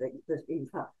building that in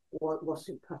fact was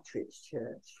St Patrick's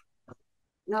Church.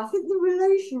 Now I think the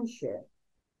relationship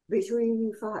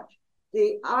between, in fact,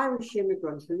 the Irish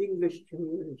immigrants and the English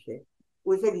community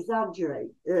was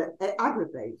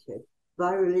aggravated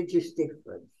by religious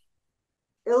difference.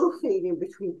 Ill feeling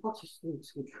between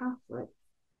Protestants and Catholics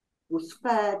was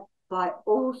fed by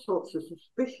all sorts of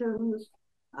suspicions,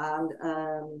 and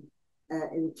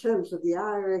in terms of the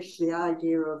Irish, the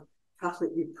idea of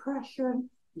Catholic repression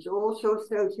is also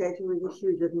associated with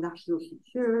issues of national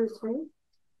security.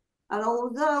 And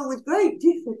although with great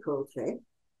difficulty,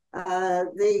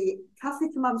 the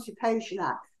Catholic Emancipation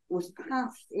Act was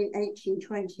passed in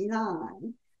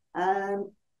 1829,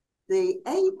 the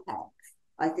apex,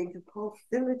 I think, of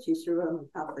hostilities to Roman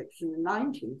Catholics in the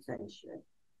 19th century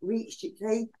reached its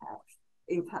apex.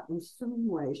 In fact, in some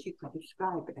ways, you could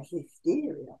describe it as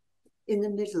hysteria in the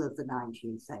middle of the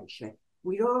 19th century.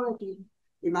 We'd already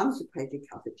emancipated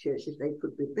Catholic churches, they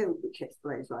could be built, which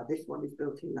explains why this one is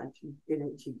built in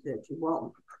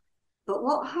 1831. But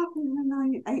what happened in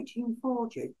the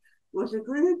 1840s was a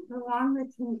group of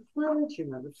Anglican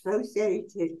clergymen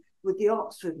associated with the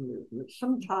Oxford movement,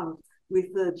 sometimes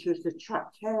referred to as the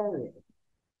Tractarians,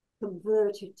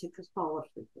 converted to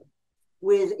Catholicism,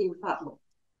 with, in fact,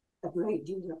 a great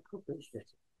deal of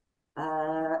publicity.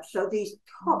 So these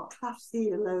top-class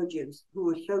theologians who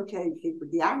were associated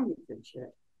with the Anglican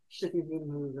Church suddenly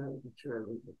move over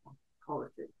to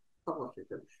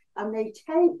Catholicism, and they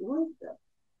take with them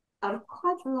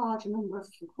quite a large number of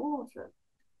supporters.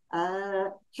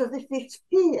 So there's this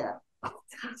fear of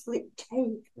Catholic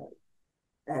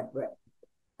takeover,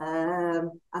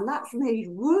 and that's made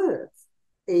worse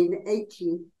in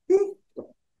 1850,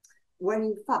 when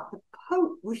in fact the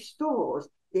Pope restores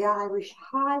the Irish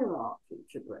hierarchy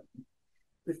to Britain.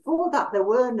 Before that, there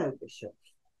were no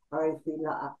bishops or anything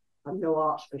like that, and no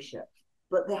archbishops.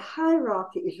 But the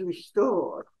hierarchy is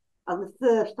restored, and the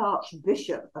first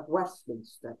Archbishop of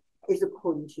Westminster is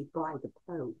appointed by the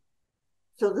Pope.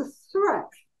 So the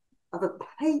threat of a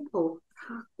papal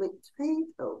Catholic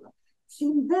takeover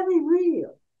seemed very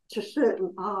real to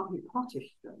certain ardent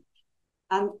Protestants,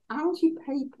 and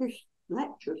anti-papist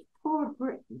lecturers poured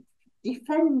Britain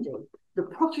defending the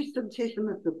Protestantism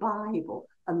of the Bible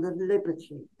and the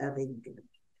liberty of England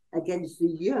against the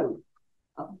yoke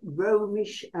of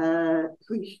Romish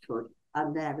priesthood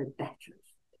and their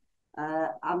abettors.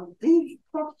 And these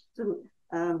Protestant,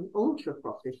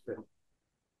 ultra-Protestant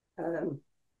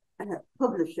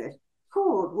publishers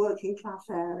toured working class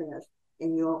areas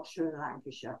in Yorkshire and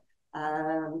Lancashire,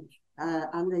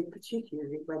 and they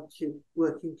particularly went to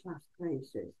working class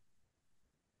places.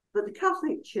 But the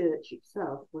Catholic Church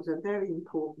itself was a very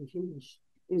important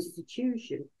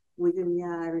institution within the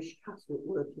Irish Catholic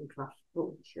working class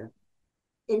culture.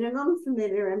 In an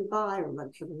unfamiliar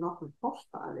environment and not a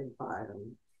hostile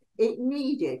environment, it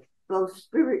needed both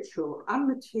spiritual and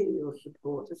material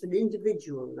support at an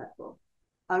individual level,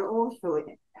 and also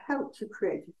it helped to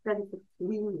create a sense of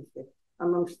community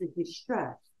amongst the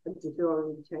distressed and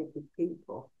disorientated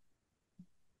people.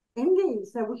 In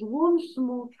Leeds, there was one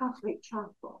small Catholic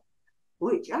chapel,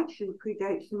 which actually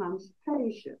predates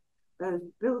emancipation,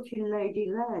 built in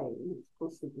Lady Lane, it's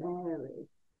called St Mary.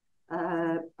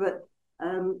 But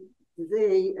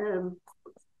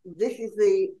this is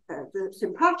the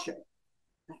St Patrick.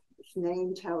 Its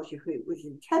name tells you who it was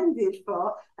intended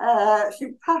for.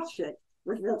 St Patrick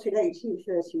was built in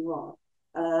 1831.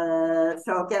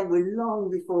 So again, we're long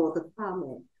before the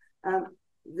famine.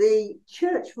 The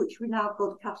church, which we now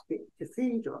call the Catholic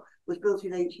Cathedral, was built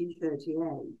in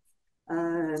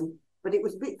 1838. But it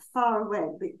was a bit far away,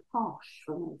 a bit posh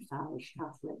for most Irish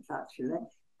Catholics, actually.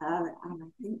 And I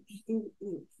think still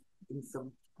is in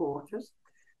some quarters.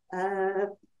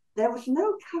 There was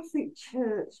no Catholic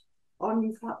church on,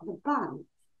 in fact, the bank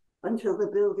until the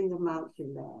building of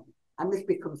Mountain Mary. And this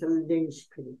becomes a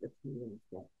linchpin of the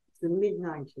community. It's the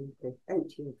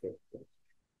mid-1850s.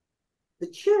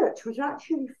 The church was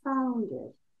actually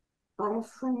founded by a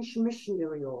French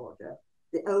missionary order,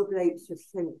 the Oblates of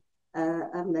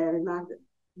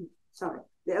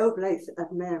the Oblates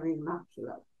of Mary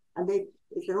Immaculate. And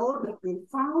it's an order that had been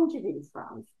founded in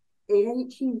France in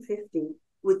 1850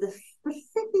 with the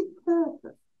specific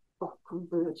purpose of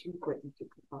converting Britain to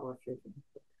Catholicism.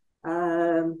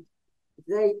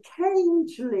 They came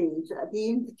to Leeds at the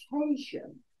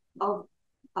invitation of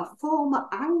a former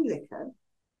Anglican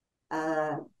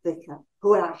vicar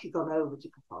who had actually gone over to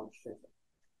Catholicism.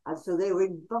 And so they were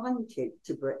invited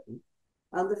to Britain.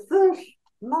 And the first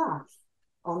mass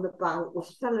on the bank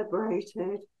was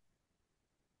celebrated.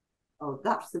 Oh,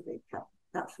 that's the vicar.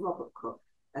 That's Robert Cook,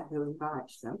 who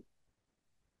invites them.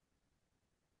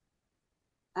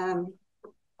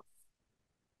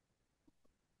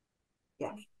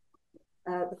 Yes.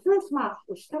 The first mass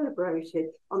was celebrated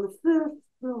on the first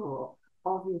floor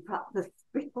of, in fact, the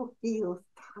Spitalfields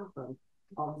Tavern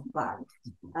on the bank.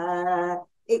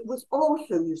 It was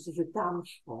also used as a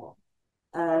dance hall.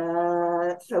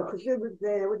 So presumably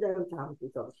there were no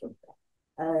dances on Sunday,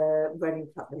 when in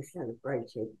fact they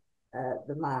celebrated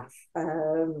the mass.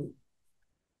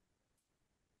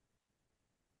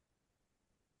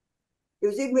 It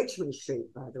was in Richmond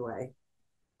Street, by the way.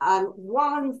 And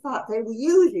while in fact they were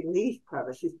using these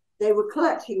premises, they were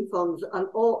collecting funds and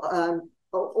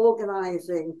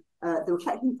organising, they were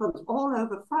collecting funds all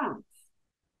over France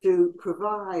to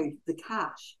provide the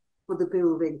cash for the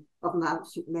building of Mount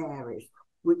St Mary's,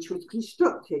 which was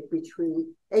constructed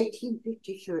between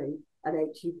 1853 and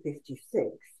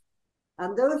 1856.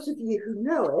 And those of you who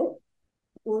know it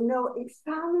will know it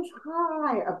stands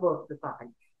high above the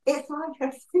bank. It's like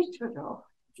a citadel,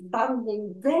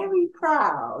 standing very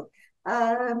proud.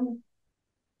 I've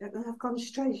gone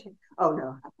straight. Oh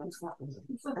no, I've gone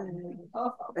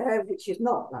that which is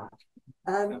not that.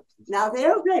 Now the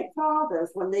Oblate Fathers,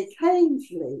 when they came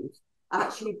to Leeds,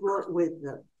 actually brought with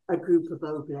them a group of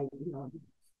Oblate nuns,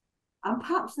 and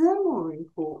perhaps they're more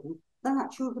important than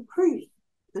actually the priests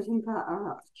that in fact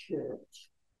are at the church.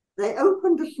 They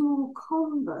opened a small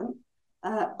convent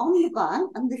on the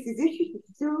bank, and this is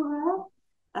still there.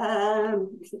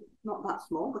 It's not that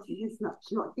small, but it's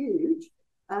not huge.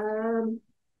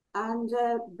 And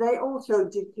they also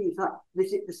did things like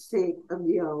visit the sick and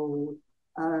the old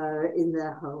in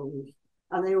their homes,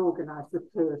 and they organised the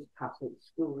first Catholic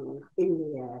schools in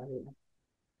the area.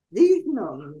 These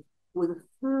nuns were the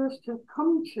first to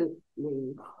come to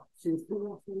Leeds since the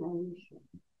Reformation.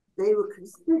 They were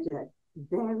considered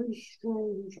very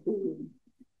strange beings.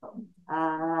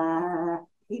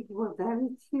 People were very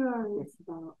curious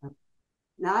about them.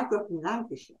 Now, I grew up in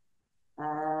Lancashire,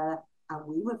 and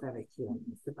we were very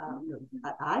curious about them.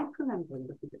 I remember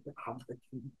looking at the convent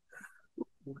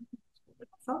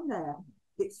from there.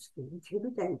 It's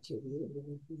intimidating,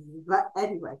 but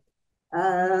anyway,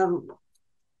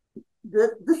 the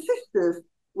sisters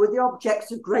were the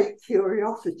objects of great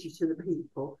curiosity to the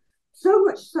people, so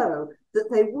much so that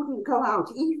they wouldn't go out,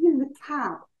 even in the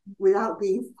cab, without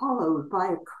being followed by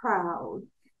a crowd.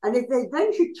 And if they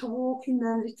ventured to walk in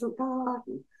their little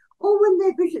garden, or when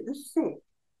they visit the sick,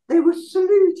 they were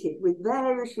saluted with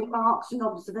various remarks and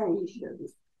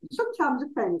observations, sometimes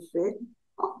offensive,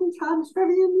 oftentimes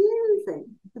very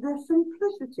amusing for their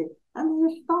simplicity and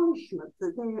the astonishment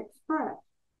that they expressed.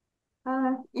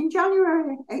 In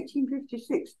January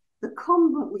 1856, the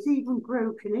convent was even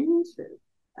broken into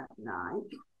at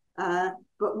night.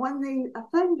 But when the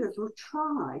offenders were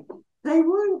tried, they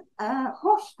weren't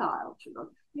hostile to them.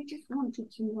 They just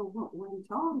wanted to know what went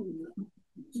on.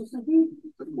 So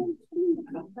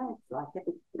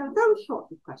those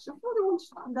sorts of questions, what they wanted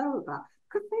to know about,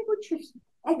 because they were just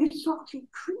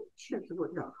exotic creatures,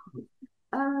 were not.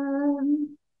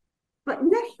 But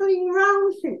nestling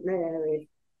around St Mary's,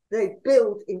 they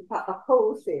built, in fact, a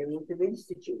whole series of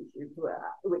institutions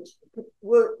which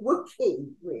were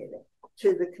key, really,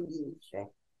 to the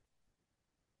community.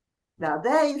 Now,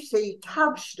 there you see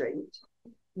Tab Street.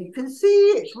 You can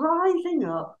see it's rising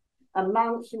up, and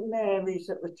Mount St Mary's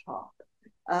at the top.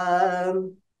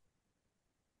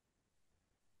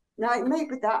 Now, it may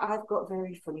be that I've got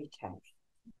very funny taste,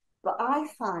 but I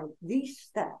find these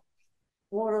steps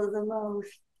one of the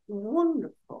most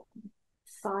wonderful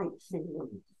sights in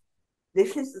Leeds.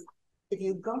 This is, if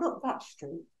you'd gone up that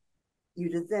street,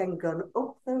 you'd have then gone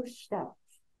up those steps.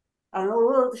 And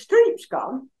although the street's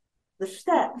gone, the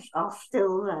steps are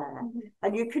still there.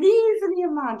 And you can easily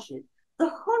imagine the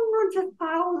hundreds of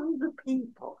thousands of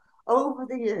people over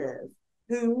the years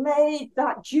who made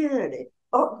that journey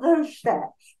up those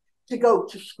steps to go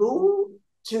to school,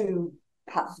 to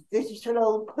perhaps visit an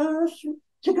old person,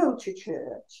 to go to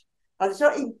church. And so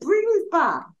it brings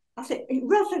back, I say, it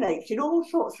resonates in all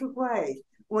sorts of ways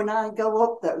when I go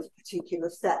up those particular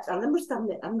steps. And I must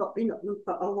admit, I've not been up them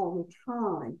for a long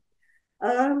time.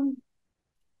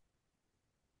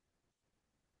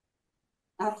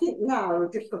 I think now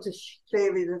I've just got a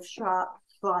series of sharp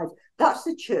slides. That's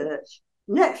the church.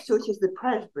 Next to it is the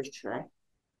presbytery.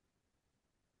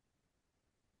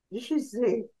 This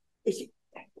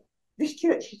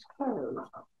church is closed.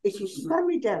 It is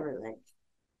semi-derelict.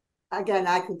 Again,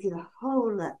 I could give a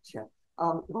whole lecture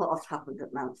on what happened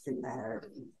at Mount St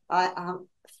Mary. I am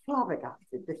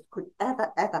flabbergasted this could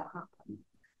ever happen.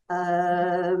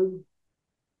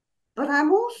 But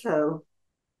I'm also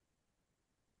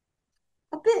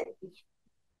a bit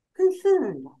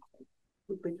concerned, I think,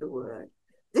 would be the word.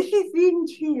 This is the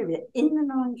interior in the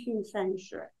 19th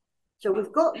century. So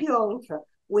we've got the altar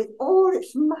with all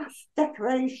its mass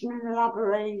decoration and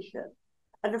elaboration.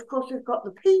 And of course, we've got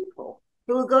the people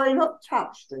who are going up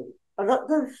Tapp Street and up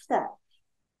those steps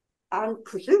and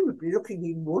presumably looking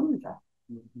in wonder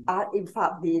at, in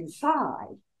fact, the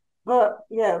inside. But,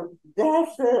 you know,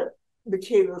 their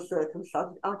material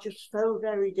circumstances are just so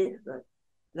very different.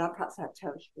 Now, perhaps that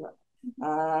tells you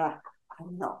that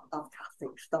I'm not of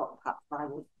Catholic stock. Perhaps I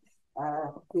would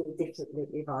feel differently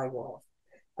if I was.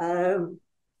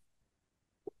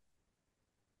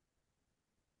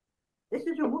 This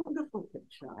is a wonderful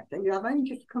picture, I think. I've only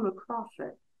just come across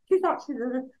it. It's actually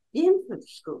the infant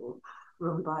school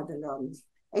run by the nuns,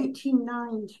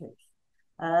 1890s.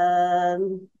 I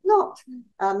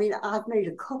mean, I've made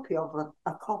a copy of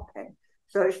a copy,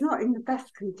 so it's not in the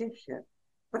best condition,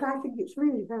 but I think it's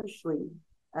really very sweet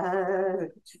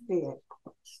to see it.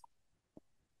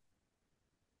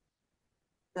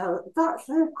 So that's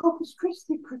the Corpus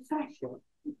Christi procession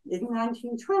in the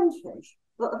 1920s.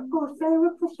 But of course, they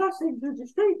were processing through the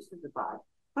streets of the Bible.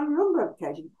 On a number of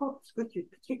occasions, Corpus Christi is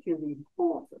particularly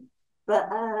important. But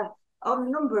on a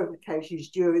number of occasions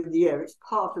during the year, it's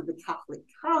part of the Catholic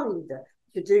calendar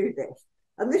to do this.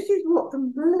 And this is what the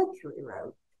Mercury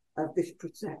wrote of this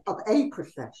of a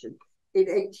procession in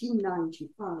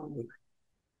 1895.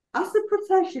 As the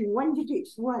procession wended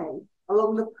its way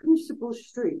along the principal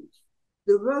streets,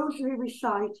 the rosary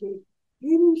recited,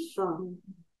 hymns sung,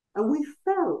 and we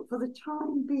felt for the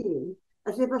time being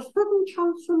as if a sudden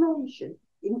transformation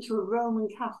into a Roman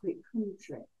Catholic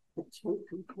country had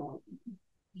taken place.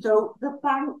 So the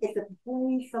bank is a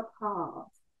place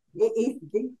apart. It is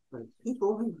different.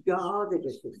 People regard it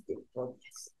as different.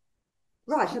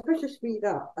 Right, so better speed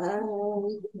up. I've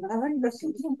only got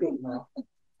something bit more.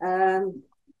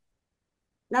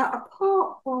 Now,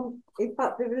 apart from, in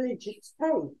fact, the religious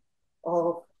faith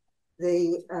of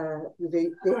the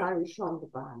Irish Lander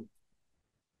Band,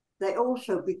 they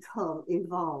also become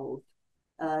involved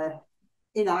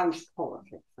in Irish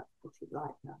politics, let's put it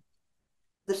like that.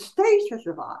 The status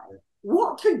of Ireland,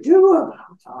 what to do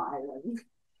about Ireland,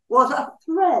 was a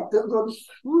thread that runs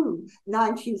through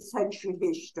 19th century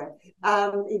history,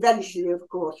 and eventually, of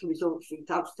course, results in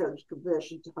Gladstone's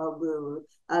conversion to Home Rule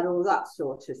and all that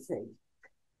sort of thing.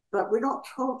 But we're not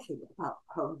talking about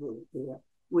Home Rule here,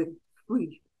 we're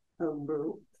free Home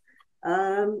Rule.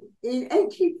 In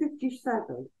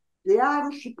 1857, the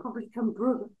Irish Republican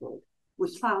Brotherhood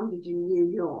was founded in New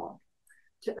York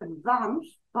to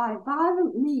advance, by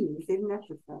violent means if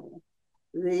necessary,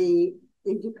 the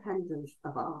independence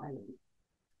of Ireland.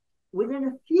 Within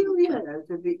a few years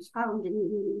of its founding in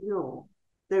New York,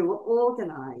 they were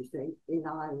organising in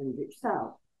Ireland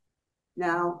itself.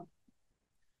 Now,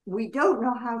 we don't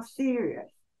know how serious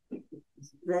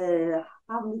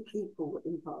how many people were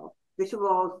involved. This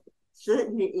was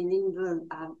certainly in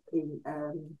England and in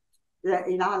Ireland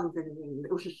and in England.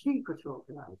 It was a secret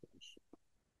organisation.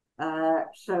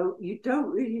 So you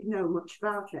don't really know much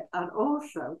about it. And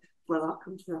also, well, I'll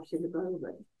come to that in a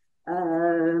moment.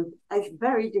 It's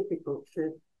very difficult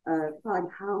to find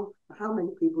how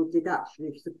many people did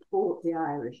actually support the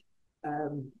Irish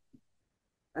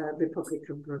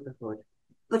Republican Brotherhood.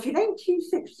 But in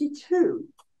 1862,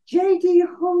 J.D.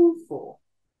 Holmford,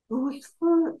 who was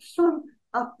son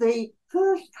of the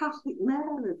first Catholic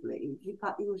mayor of Leeds, in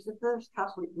fact, he was the first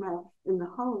Catholic mayor in the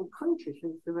whole country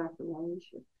since the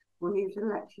Reformation, when he was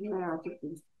elected mayor, I think,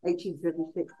 in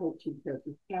 1836,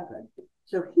 1837.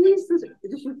 So this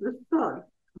was the son,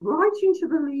 writing to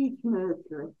the Leeds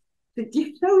Mercury to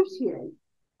dissociate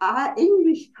our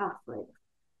English Catholics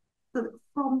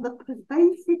from the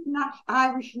pervasive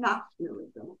Irish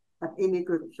nationalism of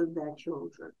immigrants and their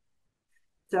children.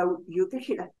 So you're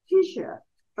getting a fissure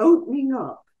opening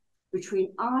up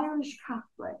between Irish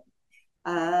Catholics,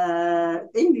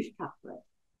 English Catholics,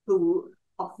 who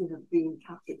often have been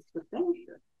Catholics for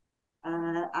centuries,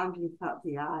 and in fact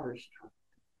the Irish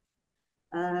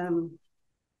Catholics.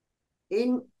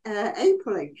 In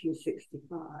April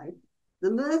 1865,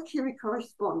 the Mercury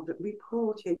correspondent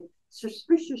reported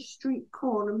suspicious street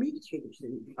corner meetings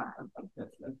in fact.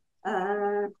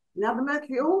 Now, the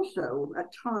Mercury also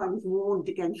at times warned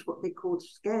against what they called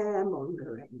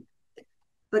scaremongering.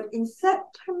 But in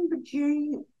September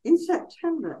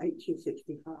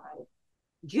 1865,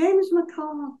 James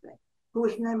McCarthy, who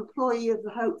was an employee of the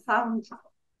Hope Foundry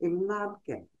in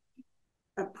Madgate,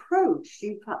 approached,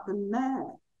 in fact, the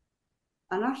mayor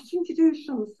and asked him to do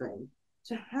something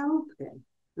to help him.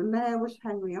 The mayor was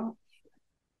Henry Oxford.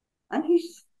 And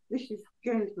this is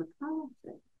James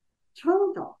McCarthy,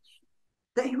 told us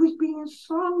that he was being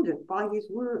slandered by his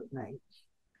workmates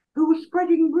who were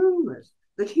spreading rumours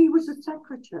that he was the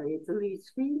secretary of the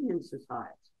Leeds Fenian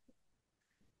Society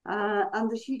and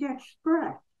that he'd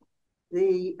expressed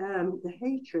the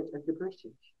hatred of the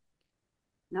British.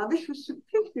 Now, this was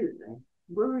sufficiently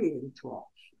worrying to us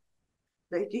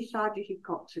that he decided he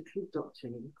got to conduct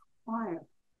an inquiry.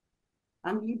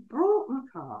 And he brought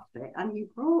McCarthy, and he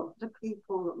brought the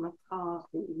people that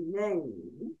McCarthy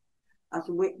named as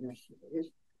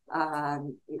witnesses,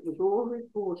 and it was all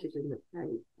reported in the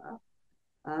paper.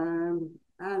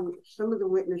 And some of the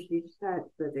witnesses said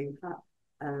that, in fact,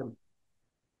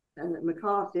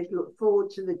 McCarthy looked forward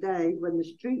to the day when the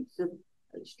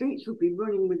streets would be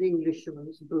running with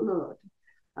Englishmen's blood.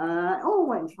 All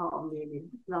went on, really.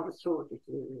 Another sort of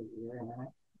theory, yeah.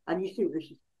 And you see, this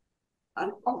is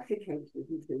an oxycated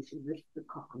inclusion, this is the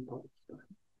cock and bull story.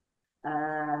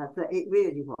 But it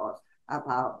really was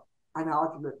about an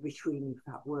argument between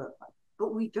that workmen.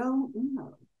 But we don't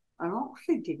know. And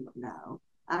Oxford didn't know.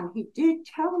 And he did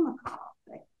tell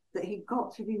McCarthy that he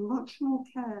got to be much more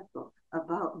careful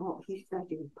about what he said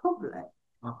in public,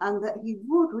 and that he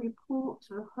would report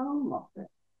to the Home Office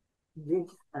this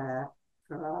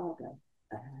farrago,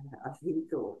 as he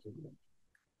thought of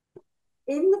it.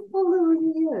 In the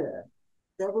following year,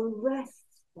 there were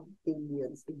arrests of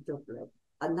Indians in Dublin,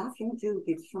 and that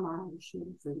included some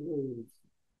Irishmen and Leeds.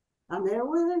 And there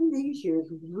were in these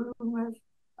years rumours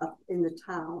in the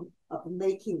town of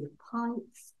making the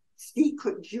pints,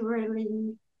 secret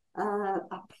drilling,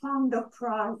 a planned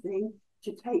uprising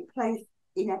to take place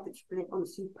inevitably on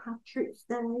St. Patrick's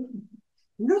Day.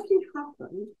 Nothing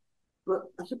happened, but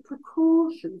as a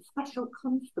precaution, special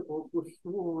constables were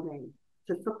sworn in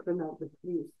to supplement the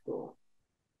police force.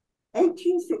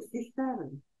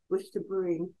 1867 was to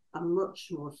bring a much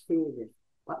more serious,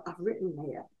 what I've written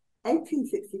here,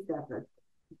 1867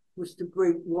 was to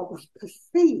bring what was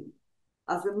perceived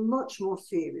as a much more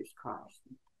serious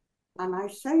crisis. And I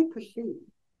say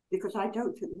perceived because I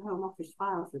don't think the Home Office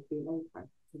files have been open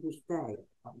to this day.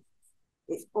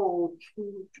 It's all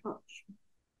too touch.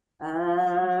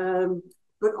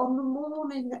 But on the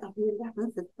morning of the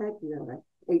 11th of February,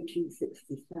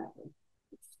 1867,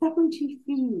 70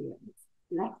 Fenians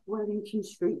left Wellington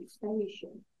Street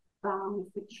Station bound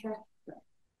for Chester.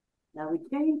 Now, the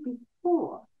day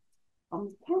before, on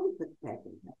the 10th of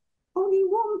February, only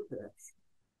one person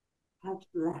had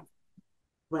left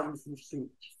Wellington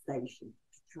Street Station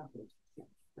to travel to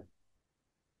Chester.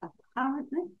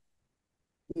 Apparently,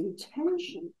 the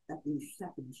intention of these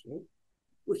 70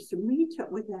 was to meet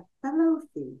up with their fellow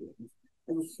Fenians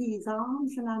and seize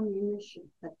arms and ammunition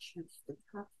at Chester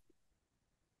Castle.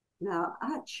 Now,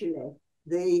 actually,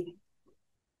 the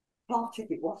plot, if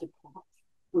it was a plot,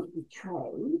 was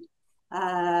betrayed,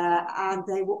 and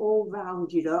they were all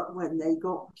rounded up when they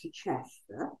got to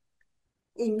Chester.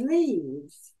 In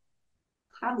Leeds,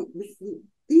 panic received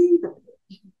fever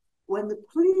pitch when the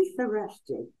police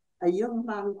arrested a young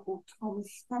man called Tom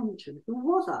Stenton, who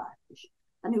was Irish,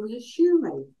 and he was a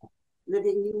shoemaker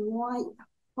living in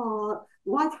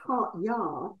White Hart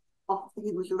Yard.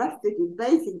 He was arrested in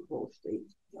Basingstoke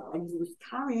Street, and he was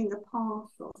carrying a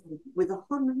parcel with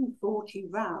 140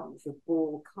 rounds of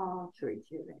ball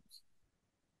cartridge in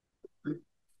it.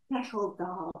 Special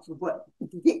guards the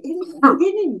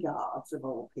beginning guards of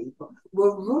all people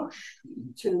were rushed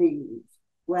to Leeds,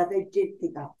 where they did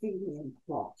think that Fenian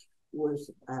plot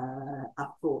was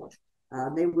afoot.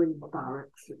 They were in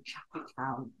barracks at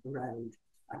Chapeltown Road,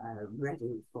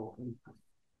 ready for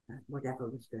whatever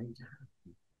was going to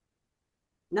happen.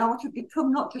 Now, it had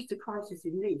become not just a crisis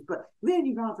in Leeds, but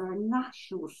really rather a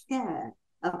national scare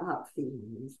about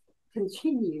Fenians,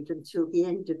 continued until the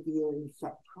end of the year in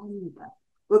September.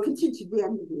 Well, continued to the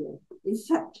end of the year. In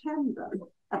September,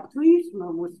 a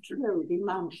policeman was killed in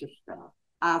Manchester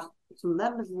as some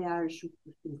members of the Irish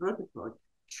Brotherhood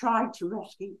tried to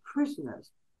rescue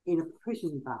prisoners in a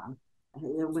prison van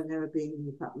when they were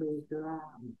being moved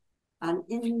around. And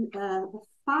in the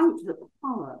fight that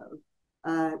followed,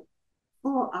 the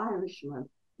policeman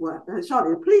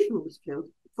was killed,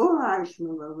 4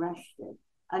 Irishmen were arrested,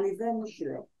 and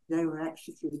eventually they were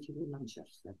executed in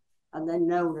Manchester, and they're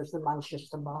known as the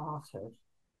Manchester Martyrs.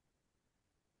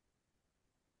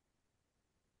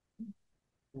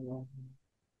 Yeah.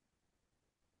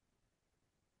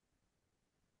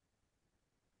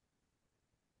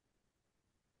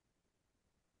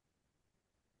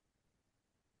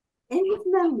 In his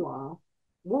memoir,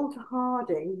 Walter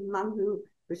Harding, the man who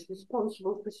was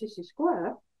responsible for City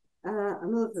Square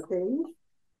and other things,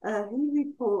 he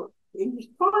reported in his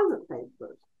private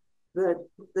papers that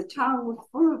the town was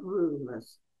full of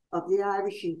rumours of the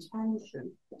Irish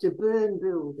intention to burn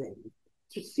buildings,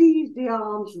 to seize the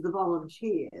arms of the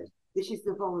volunteers. This is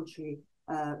the voluntary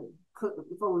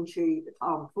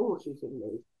armed forces in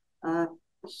Leeds,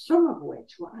 some of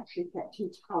which were actually kept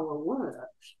in Tower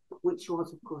Works, which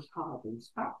was, of course,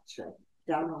 Harding's factory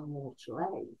down on Water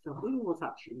Lane. So he was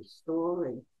actually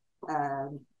storing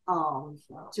arms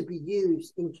to be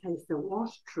used in case there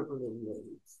was trouble in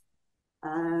Leeds.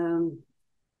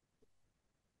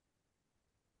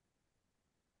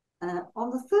 On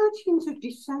the 13th of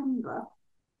December,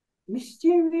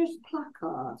 mysterious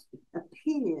placards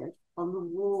appeared on the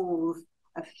walls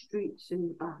of streets in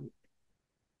the bank.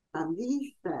 And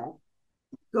these said,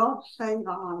 "God Save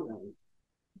Ireland,"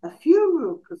 a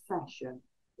funeral procession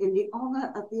in the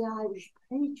honour of the Irish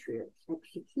patriots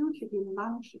executed in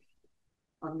Manchester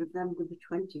on November the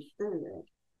 23rd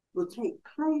will take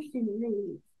place in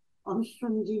Leeds on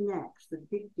Sunday next, the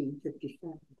 15th of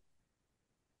December.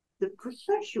 The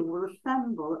procession will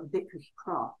assemble at Vicar's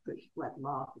Cross, which is where the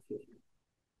market is,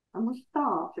 and will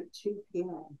start at 2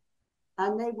 p.m.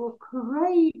 And they will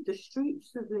parade the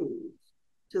streets of Leeds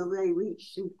till they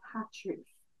reach St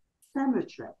Patrick's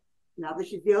Cemetery. Now,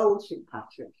 this is the old St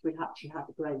Patrick's. We actually had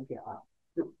a graveyard.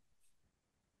 The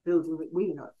building that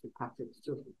we know St Patrick's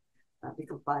doesn't,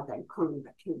 because by then Cullen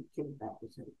came back.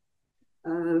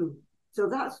 So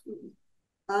that's,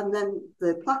 and then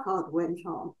the placard went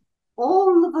on.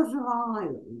 All of us of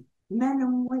Ireland, men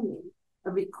and women,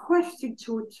 are requested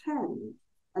to attend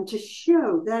and to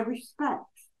show their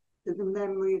respect to the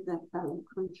memory of their fellow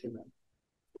countrymen.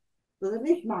 Well, there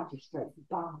is magistrates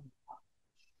banned.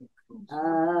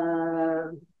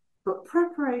 But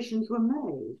preparations were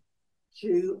made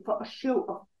for a show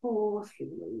of force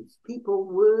in Leeds. People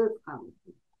were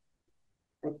panicking.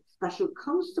 Special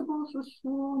constables were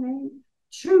sworn in.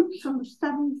 Troops from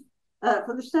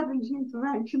for the 17th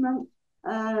Regiment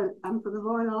and for the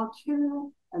Royal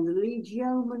Artillery and the Leeds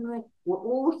Yeomanry were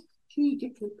all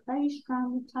strategically placed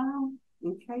around the town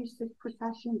in case this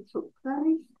procession took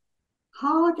place.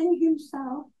 Harding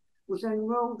himself was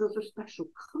enrolled as a special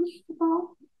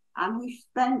constable, and he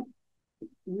spent a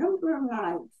number of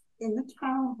nights in the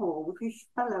town hall with his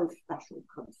fellow special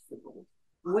constables,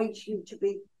 waiting to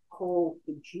be called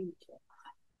for duty.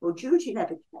 Well, duty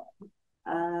never came,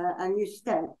 and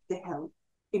instead they held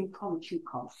impromptu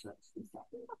concerts.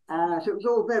 So it was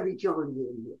all very jolly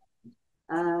in the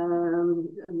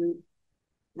end.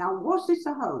 Now, was this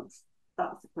a hoax?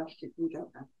 That's the question we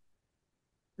don't know.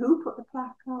 Who put the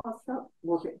placards up?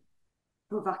 Was it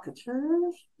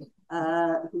provocateurs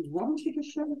who wanted to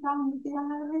shut down with the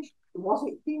Irish? Was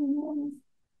it unions?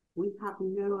 We have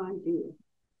no idea.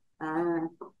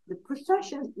 The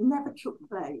procession never took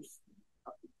place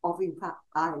of, in fact,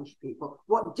 Irish people.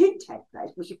 What did take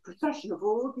place was a procession of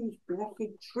all these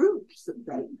blessed troops that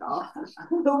they got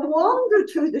who wandered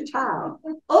through the town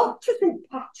up to St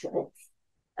Patrick's,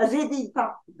 as if, in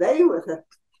fact, they were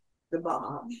the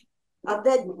march, and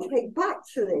then came back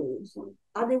to Leeds,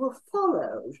 and they were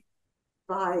followed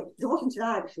by, there wasn't an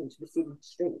Irishman to be seen in the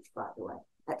streets, by the way,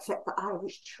 except for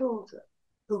Irish children,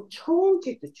 who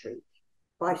taunted the troops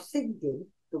by singing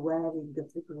the wearing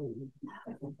of the green.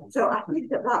 So I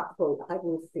think at that point I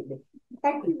will sing it.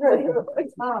 Thank you very much.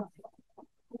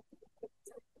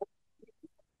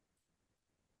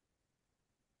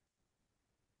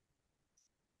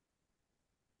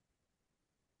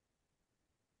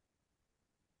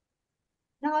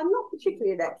 Now, I'm not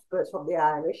particularly an expert on the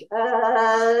Irish.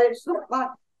 It's not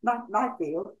my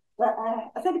field. But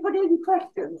has anybody any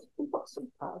questions? We've got some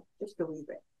time, just a wee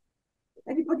bit.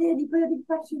 Anybody any burning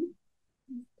questions?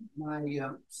 My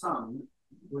son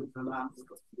was the last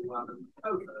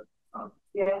over.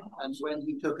 Yeah. And when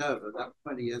he took over, that was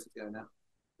 20 years ago now,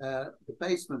 the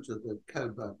basement of the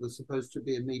Coburg was supposed to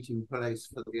be a meeting place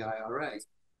for the IRA.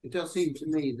 It does seem to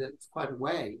me that it's quite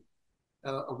away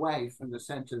from the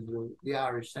centre of the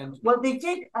Irish centre. Well, they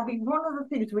did. I mean, one of the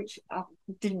things which I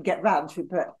didn't get round to,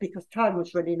 but because time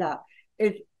was running out,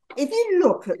 is if you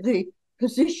look at the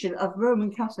position of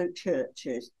Roman Catholic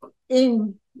churches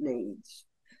in Leeds,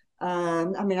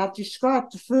 I mean, I've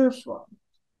described the first one,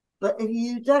 but if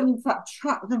you then, in fact,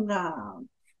 track them down,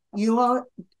 you are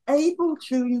able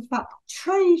to, in fact,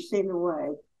 trace in a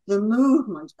way the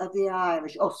movement of the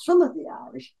Irish, or some of the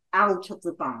Irish, out of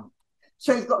the bank.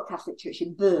 So you've got a Catholic church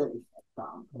in Burnley, for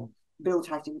example,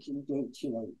 built, I think, in the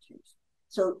 1880s.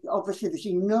 So obviously there's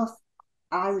enough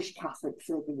Irish Catholics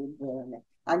living in Burnley,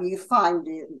 and you find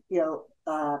it,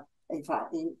 in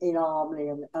fact, in Armley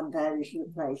and various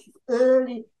other places.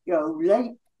 Early,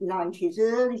 late 90s,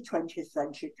 early 20th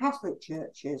century Catholic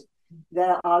churches,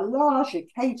 there are larger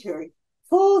catering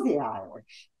for the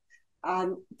Irish,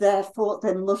 and therefore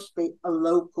there must be a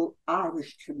local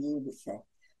Irish community.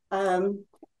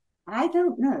 I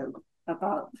don't know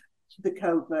about the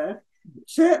Coburg.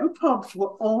 Certain pubs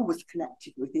were always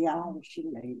connected with the Irish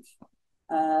in Leeds,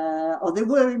 or they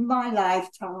were in my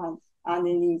lifetime. And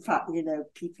in fact,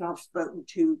 people I've spoken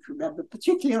to remember,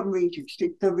 particularly on Regent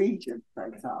Street, the Regent, for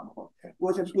example,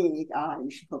 was a big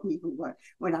Irish pub even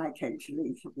when I came to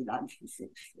Leeds in the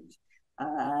 1960s.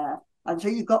 And so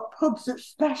you've got pubs that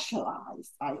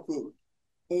specialise, I think,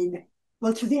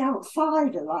 to the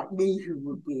outsider like me who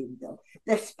would be in them,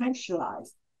 they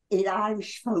specialise in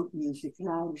Irish folk music and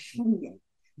Irish singing.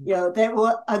 There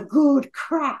were a good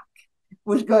crack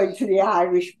was going to the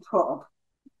Irish pub.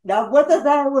 Now, whether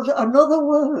there was another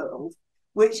world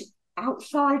which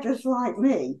outsiders like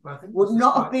me would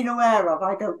not have been aware of,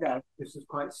 I don't know. This is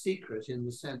quite secret in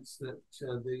the sense that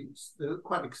there are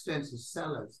quite extensive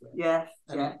cellars there. Yes,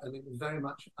 and it was very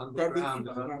much underground.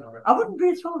 I wouldn't be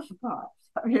at all surprised.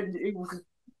 I mean, it was,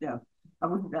 I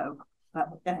wouldn't know.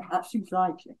 But that seems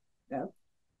likely,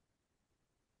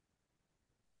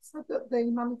 So that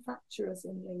the manufacturers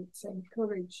in Leeds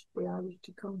encouraged the Irish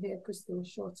to come here because they were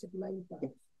short of labour,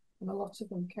 and a lot of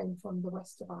them came from the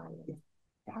west of Ireland.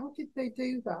 How did they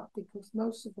do that? Because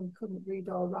most of them couldn't read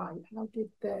or write. How did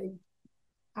they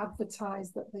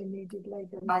advertise that they needed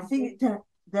labour? I think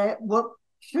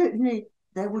certainly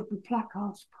there would be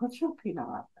placards put up in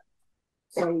Ireland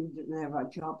saying that there are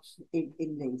jobs in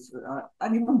Leeds,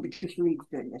 and it wouldn't be just Leeds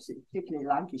doing this, it's particularly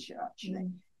Lancashire actually.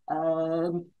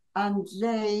 And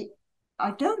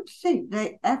I don't think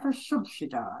they ever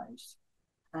subsidised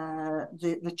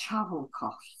the travel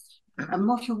costs. I'm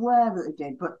not aware that they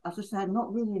did, but as I said, I'm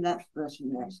not really an expert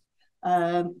in this.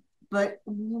 But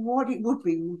what it would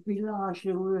be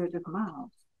largely word of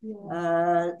mouth.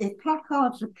 If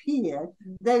placards appeared,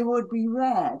 they would be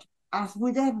read, as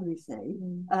with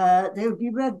everything, they would be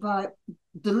read by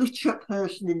the literate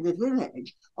person in the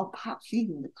village, or perhaps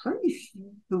even the priest,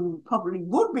 who probably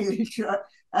would be literate.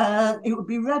 It would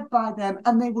be read by them,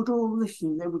 and they would all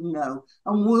listen, they would know,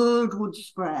 and word would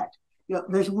spread.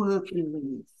 There's work in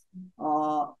Leeds,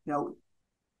 or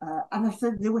and I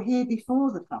said they were here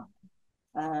before the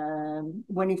famine,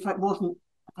 when in fact wasn't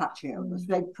Apache owners.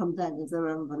 They'd come then as their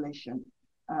own volition,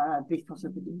 because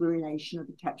of the ruination of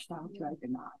the textile trade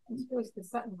in Ireland. I suppose the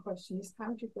second question is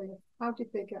how did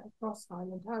they get across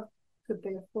Ireland? How could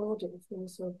they afford it if they were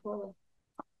so poor?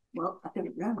 Well, I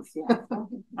don't know.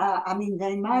 I mean,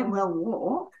 they might well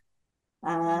walk.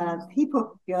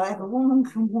 People, if a woman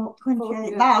can walk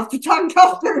 28 miles to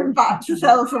Doncaster and back to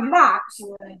sell some mats,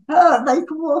 they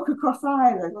can walk across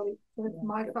Ireland. Well,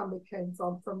 my family came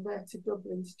from there to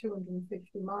Dublin, it's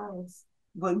 250 miles.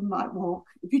 Well, you might walk.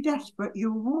 If you're desperate,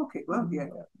 you'll walk it, won't you?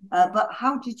 But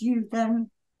how did you then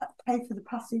pay for the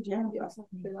passage? That's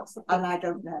and I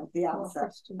don't know the answer.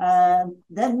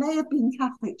 There may have been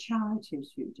Catholic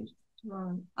charities who did it.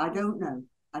 Right. I don't know.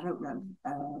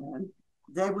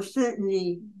 There was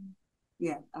certainly,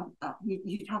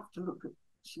 you'd have to look at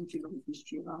something on the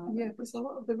history of Ireland. Yeah, because a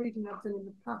lot of the reading I've done in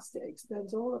the past, it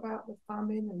explains all about the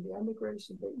famine and the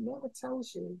emigration, but it never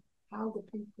tells you how the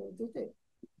people did it.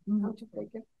 How did they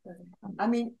get there? I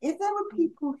mean, if there were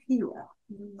people here,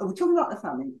 we're talking about the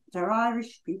famine, there are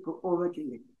Irish people already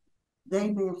living. They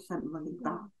may have sent money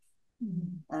back.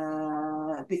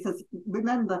 Because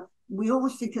remember, we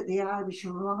always think that the Irish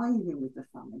are arriving with the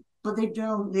famine, but they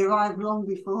don't. They arrive long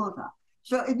before that.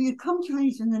 So if you come to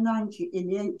Leeds in the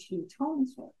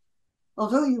 1820s,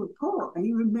 although you were poor and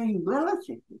you remained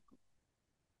relatively poor,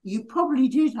 you probably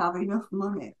did have enough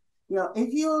money.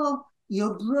 If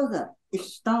your brother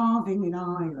is starving in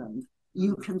Ireland,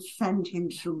 you can send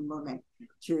him some money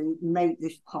to make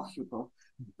this possible.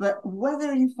 But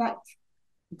whether in fact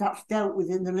that's dealt with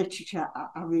in the literature,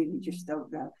 I really just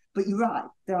don't know. But you're right,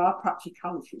 there are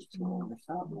practicalities to all this,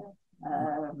 aren't there?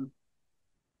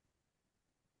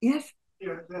 Yes?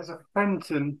 Yeah, there's a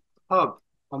Fenton pub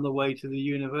on the way to the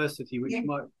university, which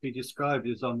might be described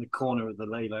as on the corner of the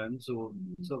Leylands or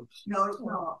sort of... No, it's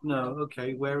not. No,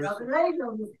 okay, where is the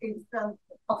Leyland is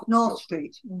off North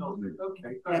Street. North Street,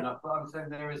 okay, fair enough. But I'm saying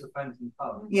there is a Fenton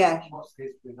pub. Yes. What's the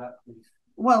history of that, please?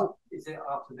 Well... Is it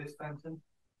after this Fenton?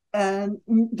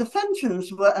 The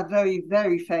Fentons were a very,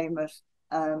 very famous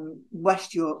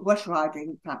West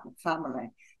Riding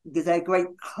family. They're great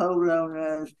coal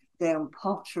owners, they own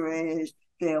potteries,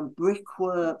 they own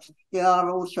brickworks, they are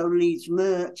also Leeds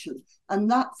merchants. And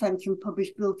that Fenton pub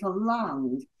is built on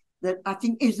land that I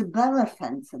think Isabella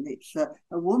Fenton, it's a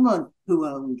woman who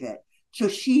owned it. So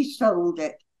she sold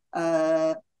it.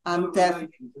 And no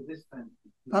relation to this Fenton.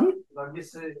 Pardon? Did I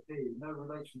mishear you? No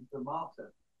relation to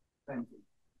Martha Fenton.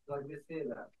 Did I mishear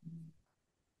that?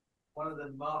 One of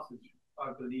the martyrs,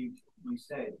 I believe you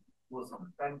said, was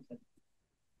Fenton.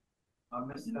 I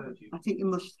misheard you. I think you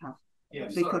must have. Yeah,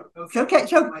 because, okay.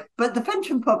 So, but the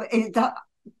Fenton pub is that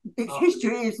its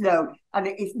history is known, and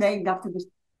it is named after this.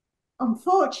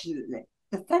 Unfortunately,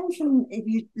 the Fenton, if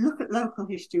you look at local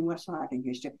history and West Riding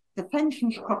history, the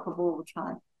Fentons crop up all the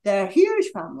time. They're a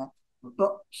huge family,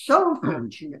 but so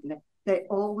unfortunately, they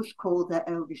always call their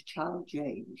eldest child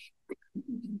James.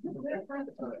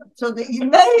 So that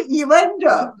you end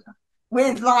up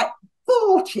with like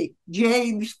 40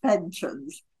 James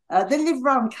Fentons. They live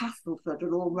around Castleford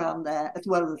and all around there, as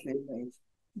well as in Leeds.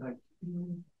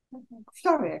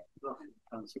 Sorry.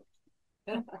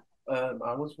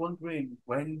 I was wondering,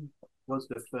 when was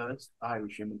the first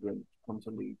Irish immigrant to come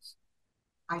to Leeds?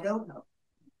 I don't know.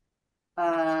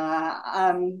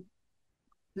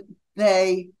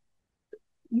 Let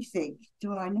me think,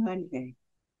 do I know anything?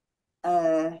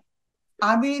 I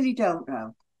really don't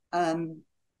know.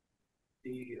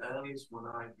 The earliest one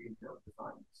I've been able to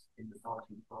find in the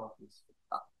 1940s.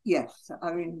 Yes,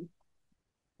 I mean,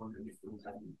 Wondering if there was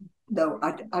any. no,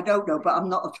 I don't know, but I'm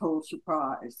not at all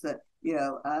surprised that,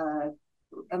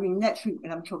 I mean, next week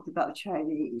when I'm talking about the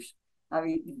Chinese, I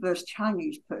mean, the first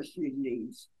Chinese person in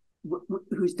Leeds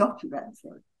who's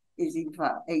documented is in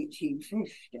fact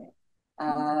 1850,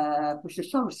 which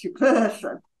is obviously a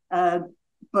person.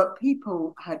 But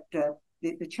people had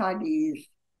the Chinese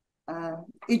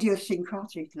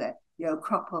idiosyncratically,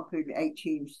 crop up in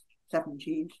 18th,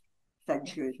 17th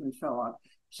centuries and so on.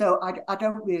 So I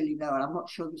don't really know, and I'm not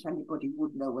sure that anybody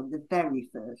would know when the very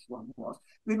first one was.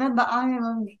 Remember,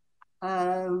 Ireland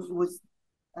had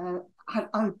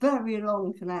a very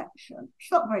long connection.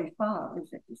 It's not very far,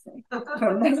 is it, you see,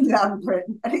 from mainland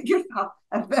Britain, and it just had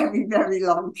a very, very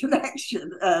long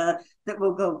connection that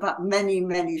will go back many,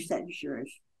 many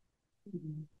centuries.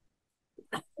 In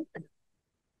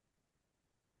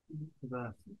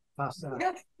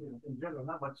general,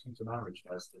 how much into marriage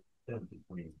has the term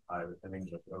between Ireland and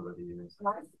England over the years?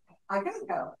 I don't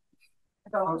know.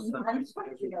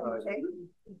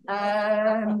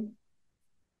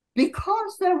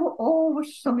 Because there were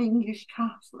always some English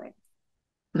Catholics,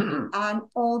 and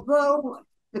although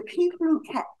the people who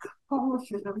kept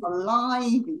Catholicism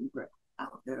alive in Britain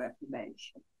after the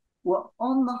Reformation were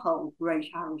on the whole great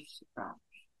aristocrats,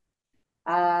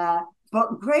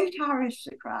 but great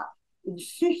aristocrats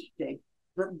insisted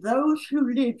that those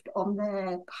who lived on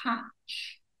their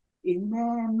patch in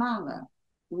their manor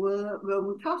were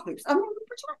Roman Catholics, and they were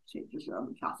protected as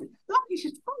Roman Catholics. Like it's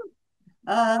just fun.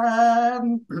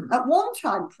 At one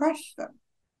time, Preston,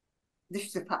 this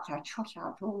is a fact I trot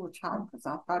out all the time because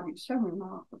I found it so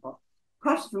remarkable.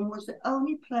 Preston was the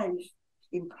only place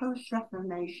in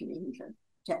post-Reformation England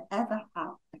to ever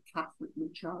have a Catholic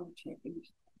majority in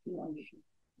its population.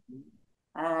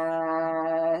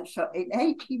 So in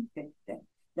 1850,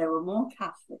 there were more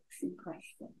Catholics in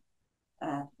Preston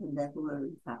than there were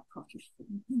in fact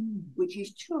Protestants, which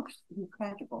is just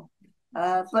incredible.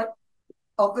 But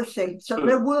obviously, so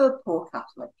there were poor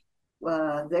Catholics.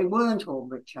 They weren't all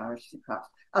rich aristocrats,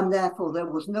 and therefore there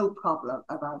was no problem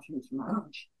about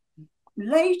intermarriage.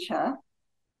 Later,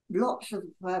 lots of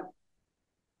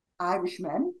Irish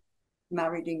men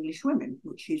married English women,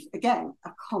 which is, again,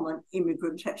 a common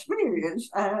immigrant experience.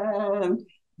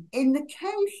 In the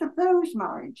case of those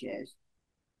marriages,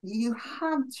 you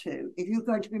had to, if you're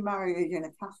going to be married in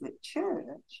a Catholic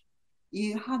church,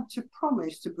 you had to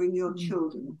promise to bring your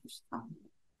children into this family.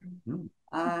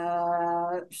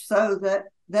 So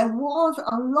that there was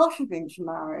a lot of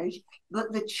intermarriage,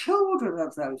 but the children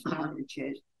of those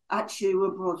marriages actually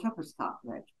were brought up as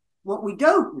Catholic. What we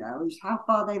don't know is how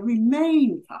far they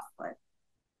remained Catholic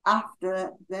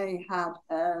after they had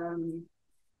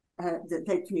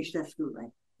they finished their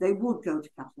schooling. They would go to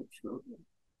Catholic school,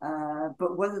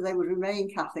 but whether they would remain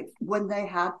Catholic when they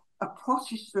had a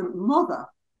Protestant mother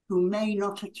who may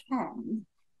not attend.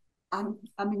 And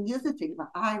I mean, the other thing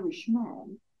about Irish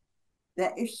men,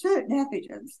 there is certain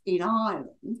evidence in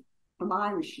Ireland from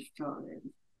Irish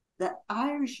historians that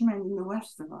Irish men in the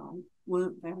west of Ireland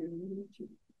weren't very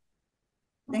religious.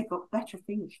 They got better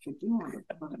things to do on the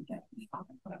Sunday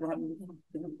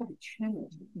than the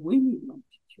church. Women went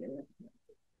to church,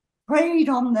 prayed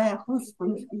on their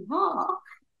husband's behalf,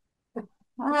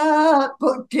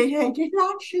 but they didn't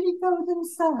actually go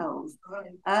themselves.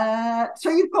 So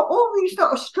you've got all these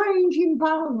sort of strange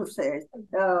imbalances.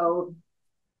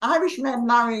 Irish men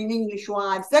marrying English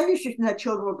wives, then it's just their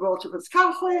children were brought up as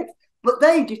Catholics, but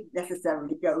they didn't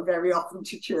necessarily go very often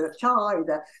to church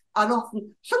either. And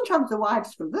often, sometimes the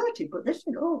wives converted, but this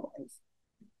isn't always.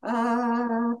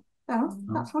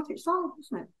 That's what it's like,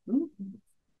 isn't it? Mm-hmm.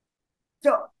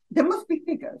 So there must be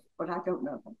figures, but I don't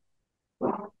know them.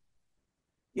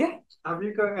 Yeah. Have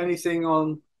you got anything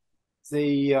on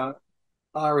the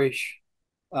Irish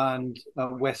and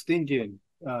West Indian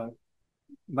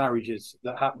marriages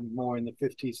that happened more in the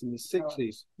 50s and the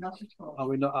 60s? No, not at all. Are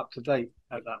we not up to date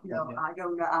at that No, point? I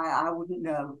don't know. I wouldn't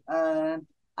know.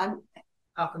 And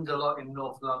Happens a lot in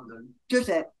North London. does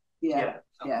it? Yeah.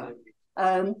 Absolutely.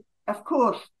 Of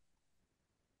course,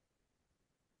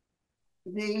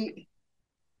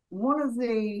 one of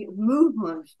the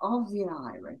movements of the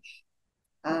Irish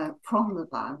from the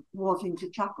bank was into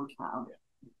Chapeltown,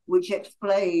 which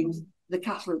explains the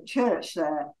Catholic Church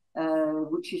there,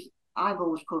 which is, I've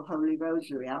always called Holy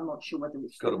Rosary. I'm not sure whether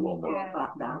it's got a one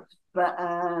back now, but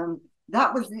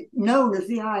that was known as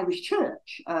the Irish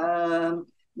Church.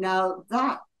 Now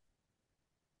that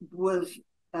was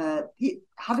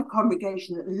had a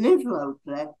congregation that lived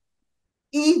locally,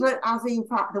 even as in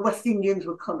fact the West Indians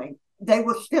were coming. They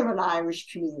were still an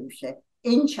Irish community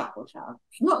in Chapeltown.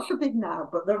 It's not so big now,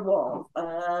 but there was.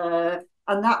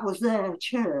 And that was their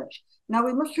church. Now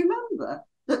we must remember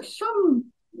that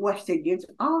some West Indians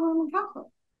are Roman Catholic.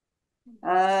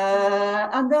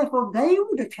 And therefore they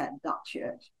would attend that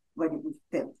church when it was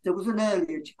built. There was an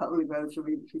earlier Holy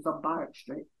Rosary, which was on Barrack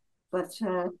Street. But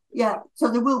yeah, so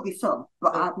there will be some,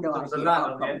 but I have no idea. There's a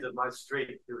lad on the end of my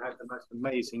street who had the most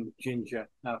Amazing ginger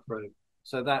afro.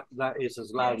 So that is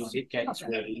as loud as it gets,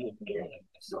 really.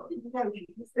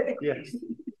 Yes.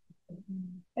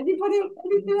 Anybody?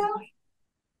 Anything else?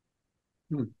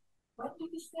 When did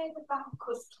you say the bank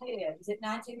was cleared? Was it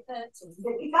 1930s?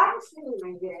 It's actually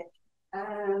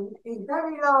in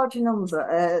very large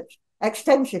number,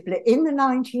 extensively in the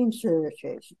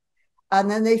 1930s. And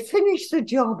then they finished the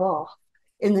job off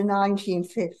in the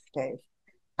 1950s.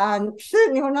 And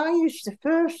certainly when I used to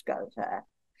first go there,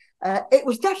 it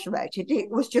was desolated.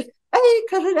 It was just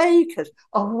acres and acres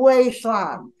of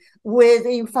wasteland with,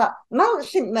 in fact, Mount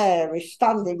St Mary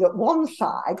standing at one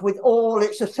side with all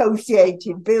its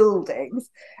associated buildings,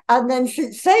 and then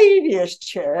St Saviour's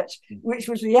Church, which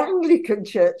was the Anglican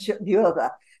church at the other.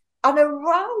 And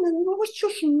around them, there was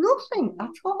just nothing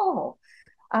at all.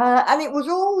 And it was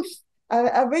always,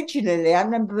 originally, I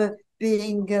remember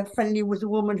being friendly with a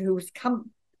woman who was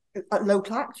a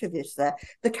local activist there.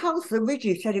 The council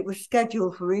originally said it was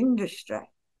scheduled for industry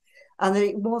and that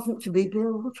it wasn't to be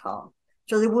built on.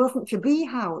 So there wasn't to be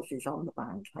houses on the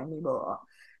bank anymore.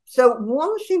 So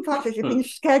once, in fact, it had been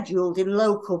scheduled in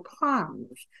local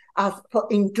plans as for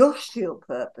industrial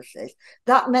purposes,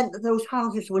 that meant that those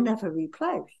houses were never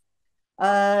replaced.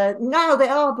 Now they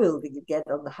are building again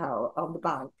on the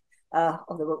bank.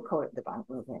 Or they won't call it the bank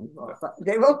anymore, but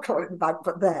they won't call it the bank,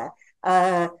 but there.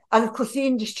 And of course, the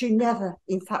industry never,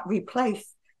 in fact,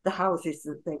 replaced the houses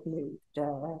that they'd moved.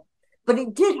 But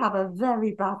it did have a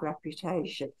very bad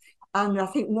reputation. And I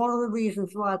think one of the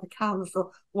reasons why the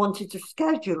council wanted to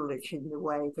schedule it in the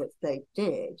way that they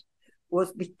did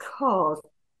was because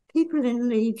people in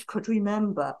Leeds could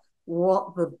remember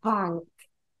what the bank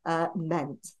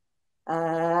meant.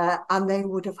 And they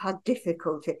would have had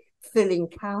difficulty filling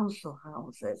council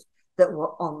houses that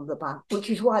were on the bank,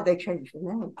 which is why they changed the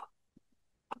name.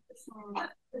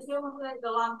 Presumably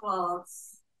the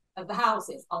landlords of the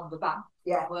houses on the bank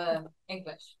were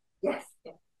English. Yes.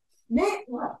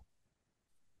 Well,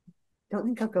 don't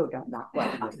think I'll go down that way.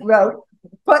 Road.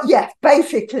 But yes,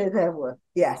 basically there were,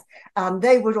 yes. And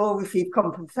they would all receive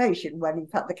compensation when in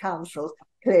fact the councils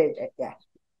cleared it, yes.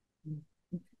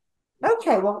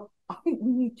 Okay, well, I think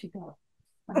we need to go.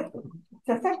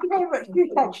 So thank you very much for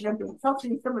your attention, and I'll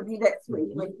see some of you next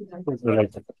week.